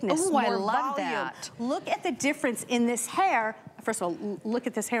thickness, more volume. I love that. Look at the difference in this hair. First of all, look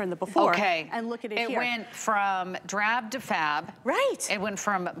at this hair in the before. Okay. And look at it here. It went from drab to fab. Right. It went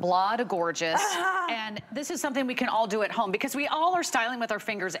from blah to gorgeous. And this is something we can all do at home because we all are styling with our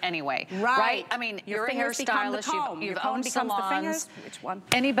fingers anyway. Right. I mean, you're a hairstylist. You've owned salons. Which one?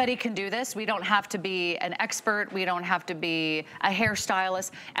 Anybody can do this. We don't have to be an expert. We don't have to be a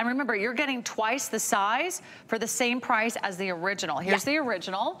hairstylist. And remember, you're getting twice the size for the same price as the original. Here's the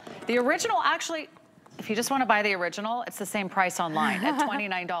original. The original actually, if you just want to buy the original, it's the same price online at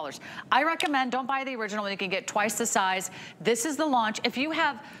 $29. I recommend don't buy the original when you can get twice the size. This is the launch. If you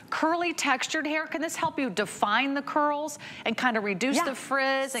have curly textured hair, can this help you define the curls and kind of reduce the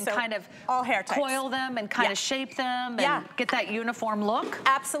frizz and kind of all hair types. Coil them and kind of shape them and get that uniform look?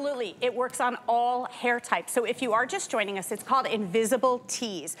 Absolutely. It works on all hair types. So if you are just joining us, it's called Invisible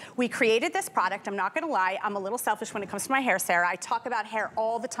Tease. We created this product. I'm not going to lie. I'm a little selfish when it comes to my hair, Sarah. I talk about hair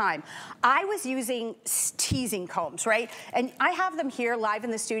all the time. I was using teasing combs, right? And I have them here live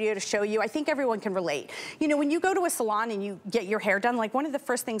in the studio to show you. I think everyone can relate. You know, when you go to a salon and you get your hair done, like one of the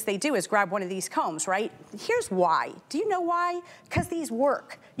first things they do is grab one of these combs, right? Here's why. Do you know why? Because these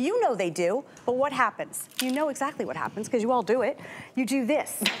work. You know they do, but what happens? You know exactly what happens because you all do it. You do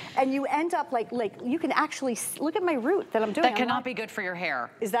this, and you end up like you can actually, look at my root that I'm doing. That cannot be good for your hair.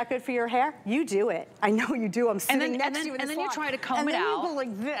 Is that good for your hair? You do it. I know you do. I'm sitting next to you in the salon. And then you try to comb it out. And then you go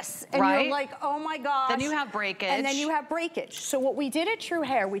like this, and you're like, oh my gosh. Then you have breakage. And then you have breakage. So what we did at True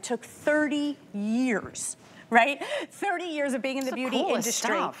Hair, we took 30 years. Right? 30 years of being in the beauty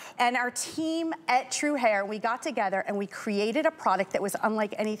industry. And our team at True Hair, we got together and we created a product that was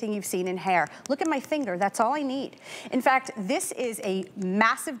unlike anything you've seen in hair. Look at my finger, that's all I need. In fact, this is a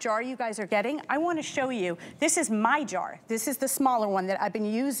massive jar you guys are getting. I want to show you, this is my jar. This is the smaller one that I've been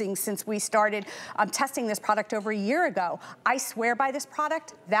using since we started testing this product over a year ago. I swear by this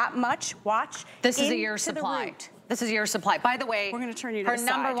product that much. Watch. This is a year's supply. This is your supply. By the way, we're going to turn you to her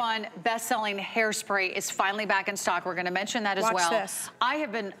number one best-selling hairspray is finally back in stock. We're going to mention that as well. Watch this.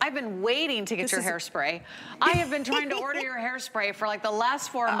 I've been waiting to get your hairspray. I have been trying to order your hairspray for like the last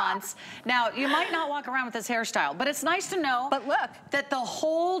 4 months. Now, you might not walk around with this hairstyle, but it's nice to know that the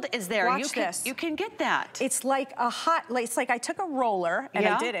hold is there. Watch this. You can get that. It's like it's like I took a roller, and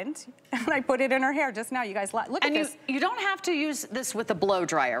I didn't, and I put it in her hair just now. You guys, look at this. You don't have to use this with a blow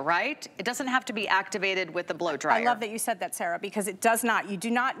dryer, right? It doesn't have to be activated with the blow dryer. I love that you said that, Sarah, because it does not. You do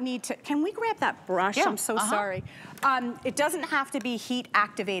not need to. Can we grab that brush? I'm so sorry. It doesn't have to be heat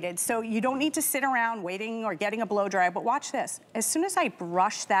activated, so you don't need to sit around waiting or getting a blow dryer, but watch this. As soon as I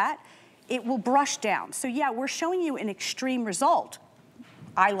brush that, it will brush down. So yeah, we're showing you an extreme result.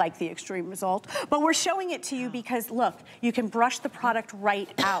 I like the extreme result, but we're showing it to you because look, you can brush the product right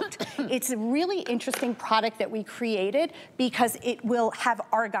out. It's a really interesting product that we created because it will have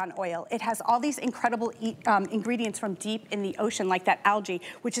argan oil. It has all these incredible ingredients from deep in the ocean, like that algae,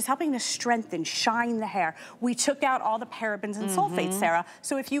 which is helping to strengthen, shine the hair. We took out all the parabens and sulfates, Sarah.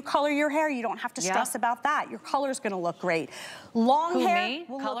 So if you color your hair, you don't have to stress about that. Your color's gonna look great. Long hair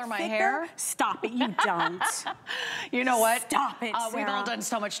will color look my thicker. hair? Stop it, you don't. You know what? Stop it, Sarah. We've all done done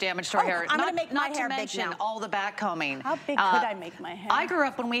so much damage to our hair. I'm gonna make my hair not to big mention now. all the back combing. How big could I make my hair? I grew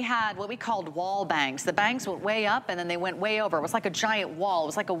up when we had what we called wall bangs. The bangs went way up and then they went way over. It was like a giant wall. It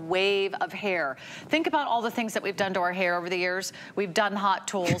was like a wave of hair. Think about all the things that we've done to our hair over the years. We've done hot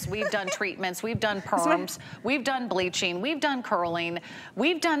tools, we've done treatments, we've done perms, we've done bleaching, we've done curling,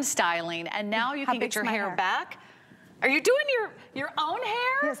 we've done styling, and now you can get your hair back. Are you doing your own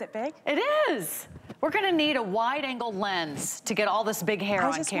hair? Is it big? It is. We're gonna need a wide angle lens to get all this big hair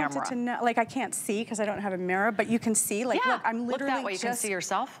on camera. I just wanted to know, like I can't see because I don't have a mirror, but you can see, like look, I'm literally look that way, you can see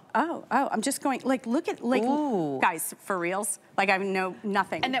yourself. Oh, I'm just going, like look at, like, guys, for reals, like I know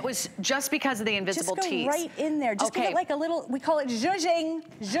nothing. And it was just because of the invisible teeth. Just go right in there, just give it like a little, we call it zhuzhing,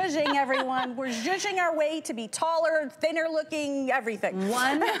 everyone. We're zhuzhing our way to be taller, thinner looking, everything.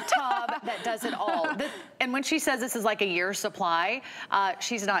 One tub that does it all. And when she says this is like a year's supply,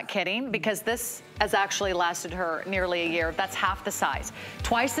 she's not kidding, because this has actually lasted her nearly a year. That's half the size.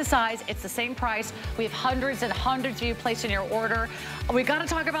 Twice the size, it's the same price. We have hundreds and hundreds of you placing your order. We gotta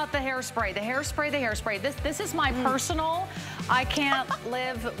talk about the hairspray, the hairspray. This is my personal, I can't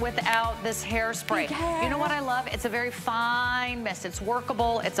live without this hairspray. You know what I love? It's a very fine mist. It's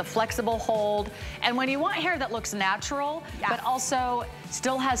workable, it's a flexible hold. And when you want hair that looks natural, but also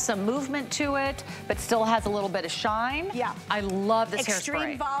still has some movement to it, but still has a little bit of shine. Yeah. I love this hairspray.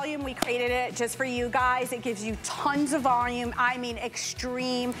 Extreme volume, we created it just for you guys. It gives you tons of volume. I mean,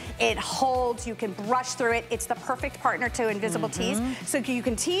 extreme. It holds, you can brush through it. It's the perfect partner to Invisible Tease. So you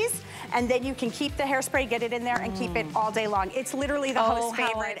can tease, and then you can keep the hairspray, get it in there, and keep it all day long. It's literally the host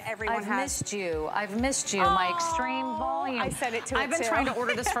favorite everyone has. I've missed you, my extreme volume. I said it to I've been trying to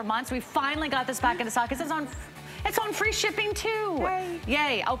order this for months. We finally got this back into stock. It's on free shipping too. Yay.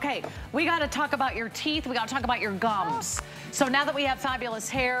 Yay. Okay, we gotta talk about your teeth. We gotta talk about your gums. So now that we have fabulous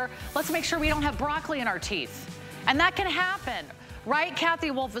hair, let's make sure we don't have broccoli in our teeth. And that can happen. Right,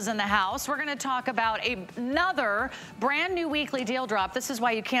 Kathy Wolf is in the house. We're gonna talk about another brand new weekly deal drop. This is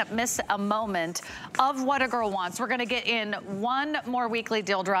why you can't miss a moment of What a Girl Wants. We're gonna get in one more weekly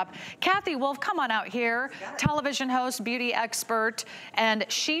deal drop. Kathy Wolf, come on out here. Television host, beauty expert, and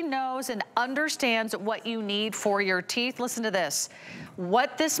she knows and understands what you need for your teeth. Listen to this.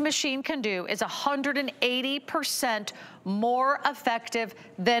 What this machine can do is 180% more effective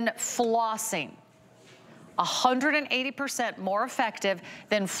than flossing. 180% more effective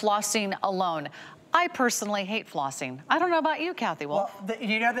than flossing alone. I personally hate flossing. I don't know about you, Kathy Wolf. Well,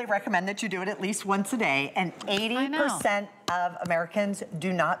 you know they recommend that you do it at least once a day, and 80% of Americans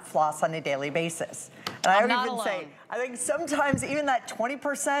do not floss on a daily basis. And I would even say, I think sometimes even that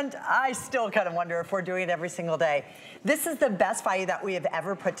 20%, I still kind of wonder if we're doing it every single day. This is the best value that we have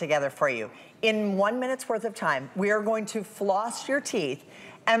ever put together for you. In 1 minute's worth of time, we are going to floss your teeth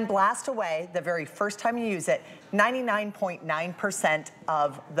and blast away, the very first time you use it, 99.9%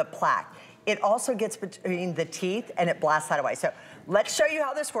 of the plaque. It also gets between the teeth and it blasts that away. So let's show you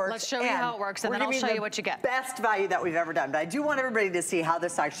how this works. Let's show you how it works, and then I'll show you what you get. Best value that we've ever done. But I do want everybody to see how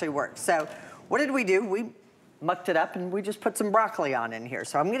this actually works. So what did we do? We mucked it up and we just put some broccoli on in here.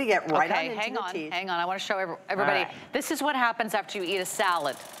 So I'm gonna get right on into the teeth. Hang on, I wanna show everybody. Right. This is what happens after you eat a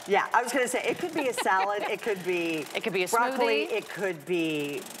salad. Yeah, I was gonna say, it could be a salad, it could be a broccoli, smoothie. it could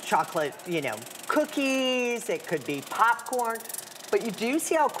be chocolate, you know, cookies, it could be popcorn. But you do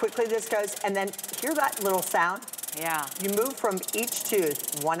see how quickly this goes, and then hear that little sound? Yeah. You move from each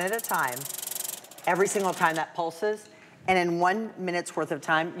tooth one at a time, every single time that pulses, and in 1 minute's worth of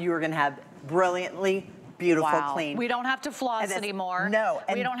time, you are gonna have brilliantly beautiful, clean. We don't have to floss anymore. No.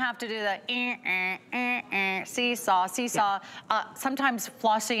 We don't have to do the seesaw. Yeah. Sometimes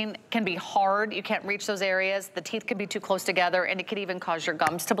flossing can be hard. You can't reach those areas. The teeth can be too close together, and it could even cause your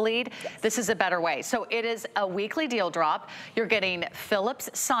gums to bleed. Yes. This is a better way. So it is a weekly deal drop. You're getting Philips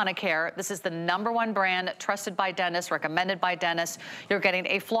Sonicare. This is the #1 brand, trusted by dentists, recommended by dentists. You're getting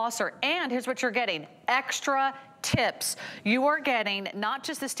a flosser, and here's what you're getting: extra tips. You are getting not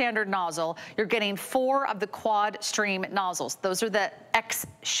just the standard nozzle, you're getting 4 of the quad stream nozzles. Those are the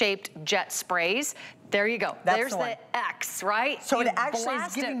X-shaped jet sprays. There you go. There's the X, right? So it actually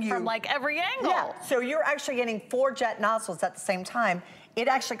is giving you from like every angle. Yeah, so you're actually getting 4 jet nozzles at the same time. It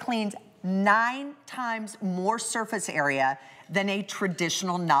actually cleans 9 times more surface area than a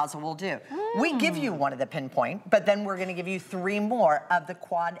traditional nozzle will do. We give you one of the pinpoint, but then we're gonna give you 3 more of the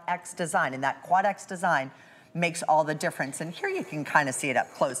Quad X design, and that Quad X design makes all the difference. And here you can kind of see it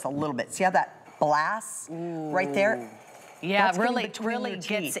up close a little bit. See how that blasts right there? Yeah, really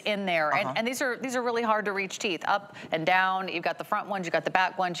gets in there. And these are really hard to reach teeth. Up and down, you've got the front ones, you've got the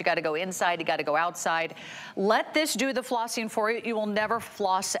back ones, you gotta go inside, you gotta go outside. Let this do the flossing for you. You will never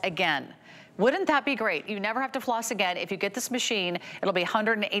floss again. Wouldn't that be great? You never have to floss again. If you get this machine, it'll be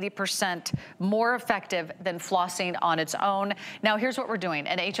 180% more effective than flossing on its own. Now, here's what we're doing,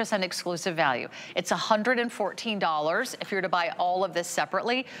 an HSN exclusive value. It's $114 if you're to buy all of this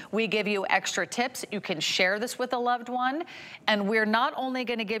separately. We give you extra tips. You can share this with a loved one. And we're not only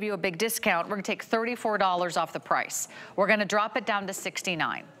gonna give you a big discount, we're gonna take $34 off the price. We're gonna drop it down to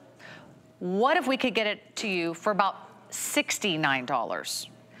 $69. What if we could get it to you for about $69?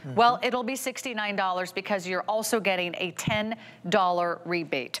 Well, it'll be $69 because you're also getting a $10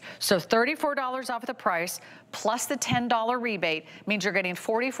 rebate. So $34 off the price plus the $10 rebate means you're getting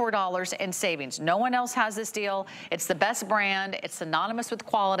 $44 in savings. No one else has this deal. It's the best brand. It's synonymous with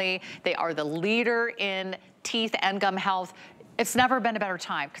quality. They are the leader in teeth and gum health. It's never been a better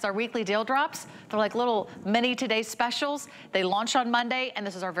time because our weekly deal drops, they're like little mini today specials. They launch on Monday, and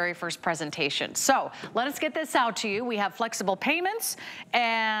this is our very first presentation. So let us get this out to you. We have flexible payments,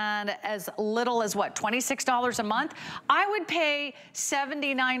 and as little as what, $26 a month? I would pay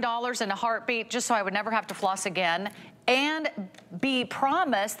 $79 in a heartbeat just so I would never have to floss again and be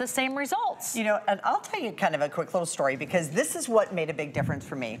promised the same results. You know, and I'll tell you kind of a quick little story because this is what made a big difference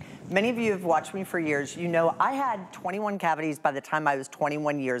for me. Many of you have watched me for years. You know, I had 21 cavities by the time I was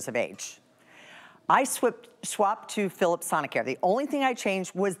 21 years of age. I swapped to Philips Sonicare. The only thing I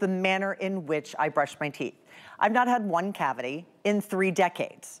changed was the manner in which I brushed my teeth. I've not had one cavity in 3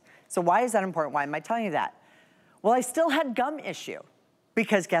 decades. So why is that important? Why am I telling you that? Well, I still had gum issue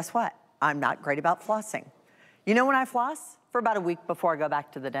because guess what? I'm not great about flossing. You know when I floss? For about a week before I go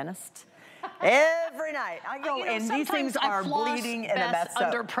back to the dentist. Every night. I go in, these things are bleeding and a mess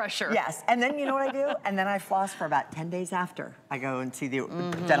under pressure. Yes, and then you know what I do? And then I floss for about 10 days after. I go and see the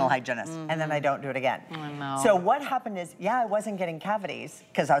dental hygienist, and then I don't do it again. So what happened is, yeah, I wasn't getting cavities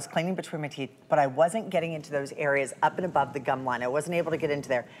because I was cleaning between my teeth, but I wasn't getting into those areas up and above the gum line. I wasn't able to get into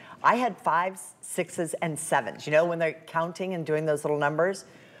there. I had 5s, 6s, and 7s. You know, when they're counting and doing those little numbers?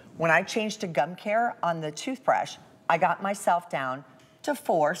 When I changed to gum care on the toothbrush, I got myself down to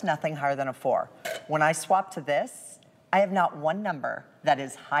 4s, nothing higher than a 4. When I swapped to this, I have not one number that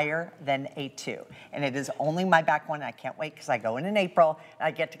is higher than a 2. And it is only my back one. I can't wait because I go in April and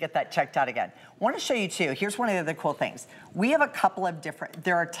I get to get that checked out again. I want to show you too, here's one of the other cool things. We have a couple of different,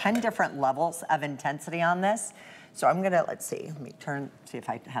 there are 10 different levels of intensity on this. So I'm gonna, let's see, let me see if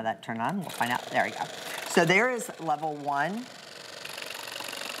I have that turned on. We'll find out, there we go. So there is level 1.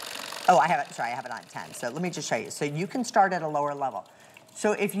 Oh, I have it, sorry, I have it on 10. So let me just show you. So you can start at a lower level.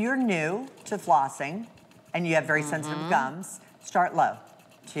 So if you're new to flossing and you have very sensitive gums, start low.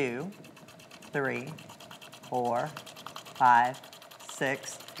 2, 3, 4, 5,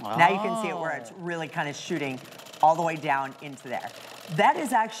 6. Now you can see it where it's really kind of shooting all the way down into there. That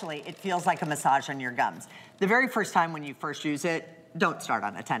is actually, it feels like a massage on your gums. The very first time when you first use it, don't start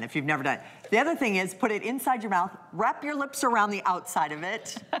on a 10 if you've never done it. The other thing is put it inside your mouth, wrap your lips around the outside of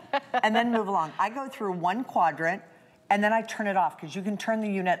it, and then move along. I go through one quadrant, and then I turn it off, because you can turn the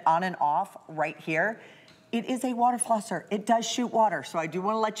unit on and off right here. It is a water flosser. It does shoot water, so I do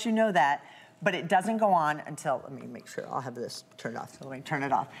want to let you know that, but it doesn't go on until, let me make sure, I'll have this turned off, so let me turn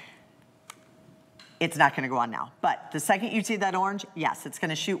it off. It's not gonna go on now. But the second you see that orange, yes, it's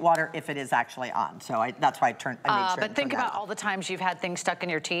gonna shoot water if it is actually on. So that's why I made sure But think about all the times you've had things stuck in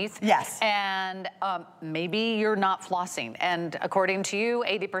your teeth. Yes. And maybe you're not flossing. And according to you,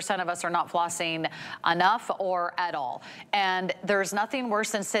 80% of us are not flossing enough or at all. And there's nothing worse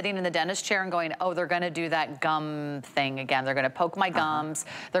than sitting in the dentist chair and going, oh, they're gonna do that gum thing again. They're gonna poke my gums.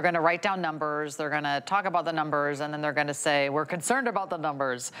 They're gonna write down numbers. They're gonna talk about the numbers. And then they're gonna say, we're concerned about the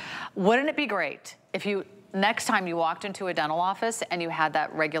numbers. Wouldn't it be great if you, next time you walked into a dental office and you had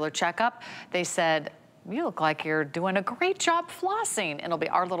that regular checkup, they said, you look like you're doing a great job flossing. And it'll be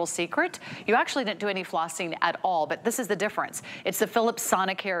our little secret. You actually didn't do any flossing at all, but this is the difference. It's the Philips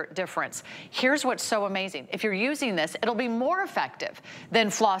Sonicare difference. Here's what's so amazing. If you're using this, it'll be more effective than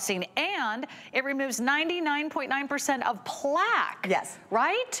flossing, and it removes 99.9% of plaque. Yes.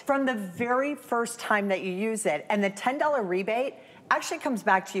 Right? From the very first time that you use it, and the $10 rebate actually comes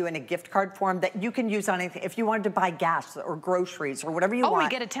back to you in a gift card form that you can use on anything. If you wanted to buy gas or groceries or whatever you want. Oh, we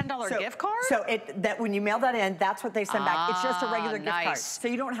get a $10 gift card? So that when you mail that in, that's what they send back. It's just a regular gift card. So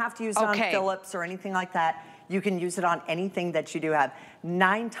you don't have to use it on Philips or anything like that. You can use it on anything that you do have.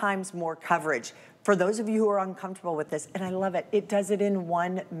 9 times more coverage. For those of you who are uncomfortable with this, and I love it, it does it in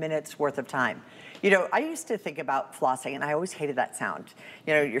 1 minute's worth of time. You know, I used to think about flossing, and I always hated that sound.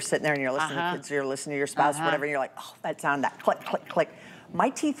 You know, you're sitting there and you're listening to kids, you're listening to your spouse, whatever, and you're like, oh, that sound, that click, click, click. My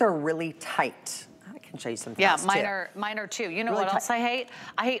teeth are really tight. I can show you some floss mine are too. You know really what else I hate?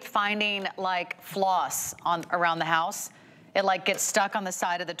 I hate finding like floss around the house. it like gets stuck on the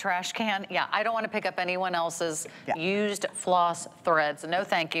side of the trash can. Yeah, I don't want to pick up anyone else's used floss threads. No,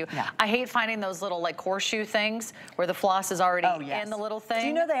 thank you. Yeah. I hate finding those little like horseshoe things where the floss is already in the little thing. Do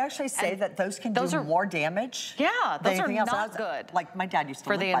you know they actually say that those can do more damage? Yeah, those are not good. Like my dad used to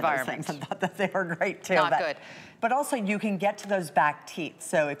live by those things and thought that they were great too. Not good. But also you can get to those back teeth.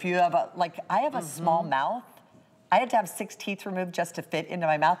 So if you have I have a small mouth. I had to have 6 teeth removed just to fit into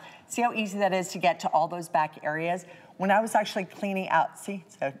my mouth. See how easy that is to get to all those back areas? When I was actually cleaning out, see,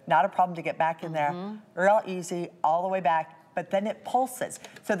 so not a problem to get back in there. Real easy, all the way back, but then it pulses.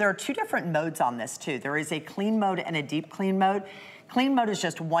 So there are 2 different modes on this too. There is a clean mode and a deep clean mode. Clean mode is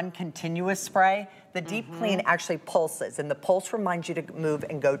just one continuous spray. The deep clean actually pulses, and the pulse reminds you to move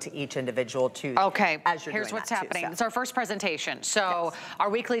and go to each individual tooth. Okay, here's what's happening. It's our first presentation. So our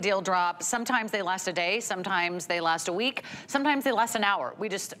weekly deal drop, sometimes they last a day, sometimes they last a week, sometimes they last an hour.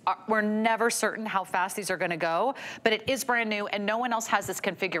 We're never certain how fast these are gonna go, but it is brand new and no one else has this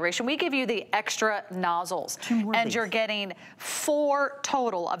configuration. We give you the extra nozzles, and you're getting 4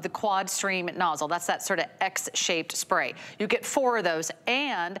 total of the quad stream nozzle. That's that sort of X-shaped spray. You get 4 of those,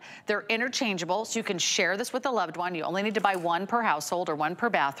 and they're interchangeable, so you can share this with a loved one. You only need to buy 1 per household or 1 per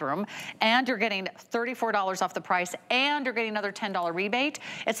bathroom, and you're getting $34 off the price, and you're getting another $10 rebate.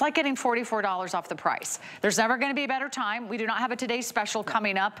 It's like getting $44 off the price. There's never gonna be a better time. We do not have a today's special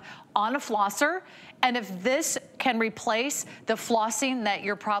coming up on a flosser, and if this can replace the flossing that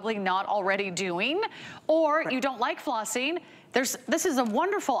you're probably not already doing, or you don't like flossing, this is a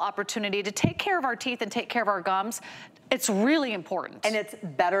wonderful opportunity to take care of our teeth and take care of our gums. It's really important. And it's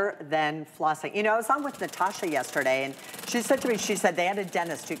better than flossing. You know, I was on with Natasha yesterday, and she said to me, she said they had a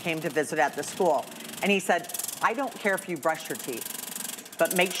dentist who came to visit at the school, and he said, I don't care if you brush your teeth,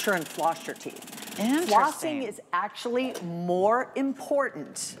 but make sure and floss your teeth. Flossing is actually more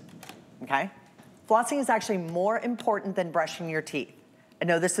important, okay? Flossing is actually more important than brushing your teeth. I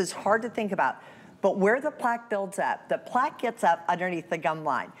know this is hard to think about, but where the plaque builds up, the plaque gets up underneath the gum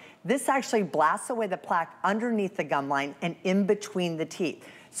line. This actually blasts away the plaque underneath the gum line and in between the teeth.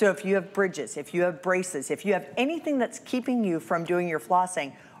 So if you have bridges, if you have braces, if you have anything that's keeping you from doing your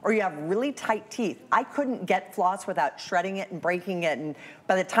flossing, or you have really tight teeth, I couldn't get floss without shredding it and breaking it, and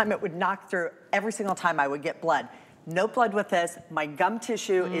by the time it would knock through, every single time I would get blood. No blood with this. My gum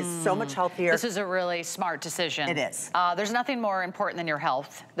tissue is so much healthier. This is a really smart decision. It is. There's nothing more important than your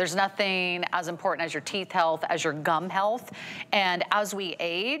health. There's nothing as important as your teeth health, as your gum health. And as we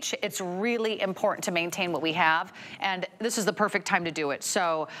age, it's really important to maintain what we have. And this is the perfect time to do it.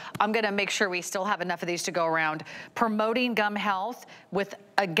 So I'm gonna make sure we still have enough of these to go around. Promoting gum health with,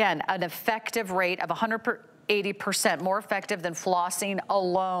 again, an effective rate of 80% more effective than flossing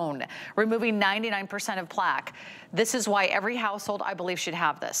alone, removing 99% of plaque. This is why every household, I believe, should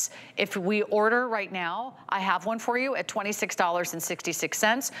have this. If we order right now, I have one for you at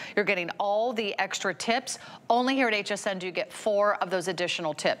 $26.66. You're getting all the extra tips. Only here at HSN do you get 4 of those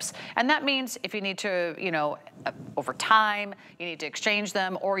additional tips. And that means if you need to, you know, over time, you need to exchange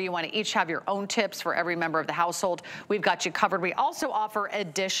them, or you want to each have your own tips for every member of the household, we've got you covered. We also offer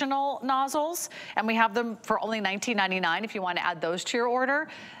additional nozzles, and we have them for only $19.99 if you want to add those to your order.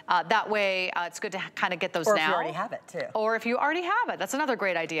 That way, it's good to kind of get those now. Or if you already have it, too. Or if you already have it. That's another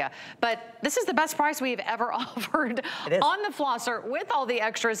great idea. But this is the best price we've ever offered on the flosser with all the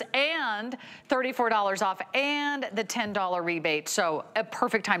extras and $34 off and the $10 rebate. So a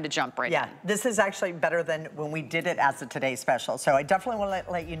perfect time to jump right in. Yeah, this is actually better than when we did it as a Today Special. So I definitely want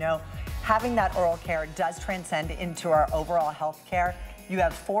to let you know, having that oral care does transcend into our overall health care. You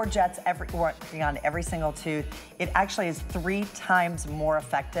have 4 jets working on every single tooth. It actually is 3 times more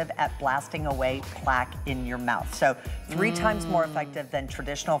effective at blasting away plaque in your mouth. So 3 times more effective than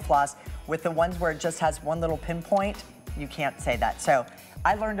traditional floss. With the ones where it just has one little pinpoint, you can't say that. So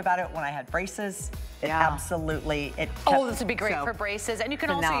I learned about it when I had braces. It absolutely, this would be great for braces. And you can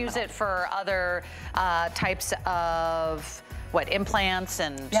also use it for other types of implants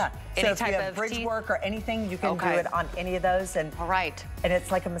and any so if type you have of bridge teeth work or anything, you can do it on any of those. And all right. And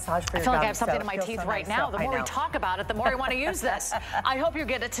it's like a massage for your I feel like I have gums, something in my teeth right now. The more we talk about it, the more I want to use this. I hope you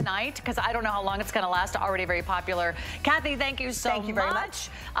get it tonight, because I don't know how long it's going to last. Already very popular. Kathy, thank you so much. Thank you very much.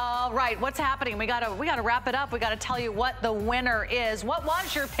 All right, what's happening? We gotta wrap it up. We gotta tell you what the winner is. What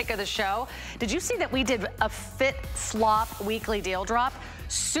was your pick of the show? Did you see that we did a Fit Flop weekly deal drop?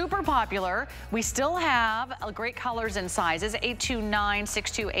 Super popular. We still have great colors and sizes.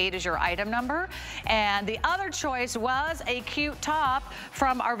 829628 is your item number. And the other choice was a cute top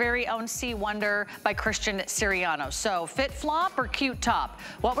from our very own C Wonder by Christian Siriano. So Fit Flop or cute top?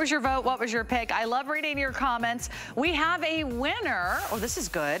 What was your vote? What was your pick? I love reading your comments. We have a winner. Oh, this is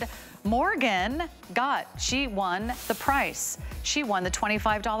good. Morgan she won the price. She won the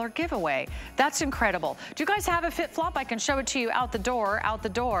 $25 giveaway. That's incredible. Do you guys have a fit flop? I can show it to you out the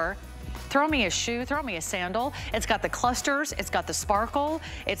door. Throw me a shoe, throw me a sandal. It's got the clusters, it's got the sparkle,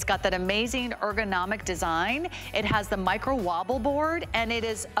 it's got that amazing ergonomic design. It has the micro wobble board, and it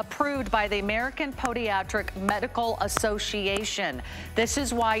is approved by the American Podiatric Medical Association. This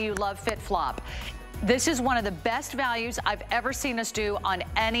is why you love Fit Flop. This is one of the best values I've ever seen us do on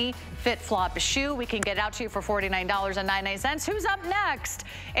any Fit Flop shoe. We can get out to you for $49.99. Who's up next?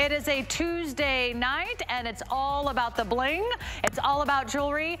 It is a Tuesday night, and it's all about the bling. It's all about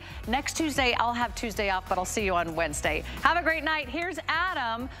jewelry. Next Tuesday, I'll have Tuesday off, but I'll see you on Wednesday. Have a great night. Here's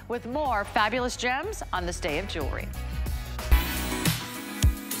Adam with more fabulous gems on this day of jewelry.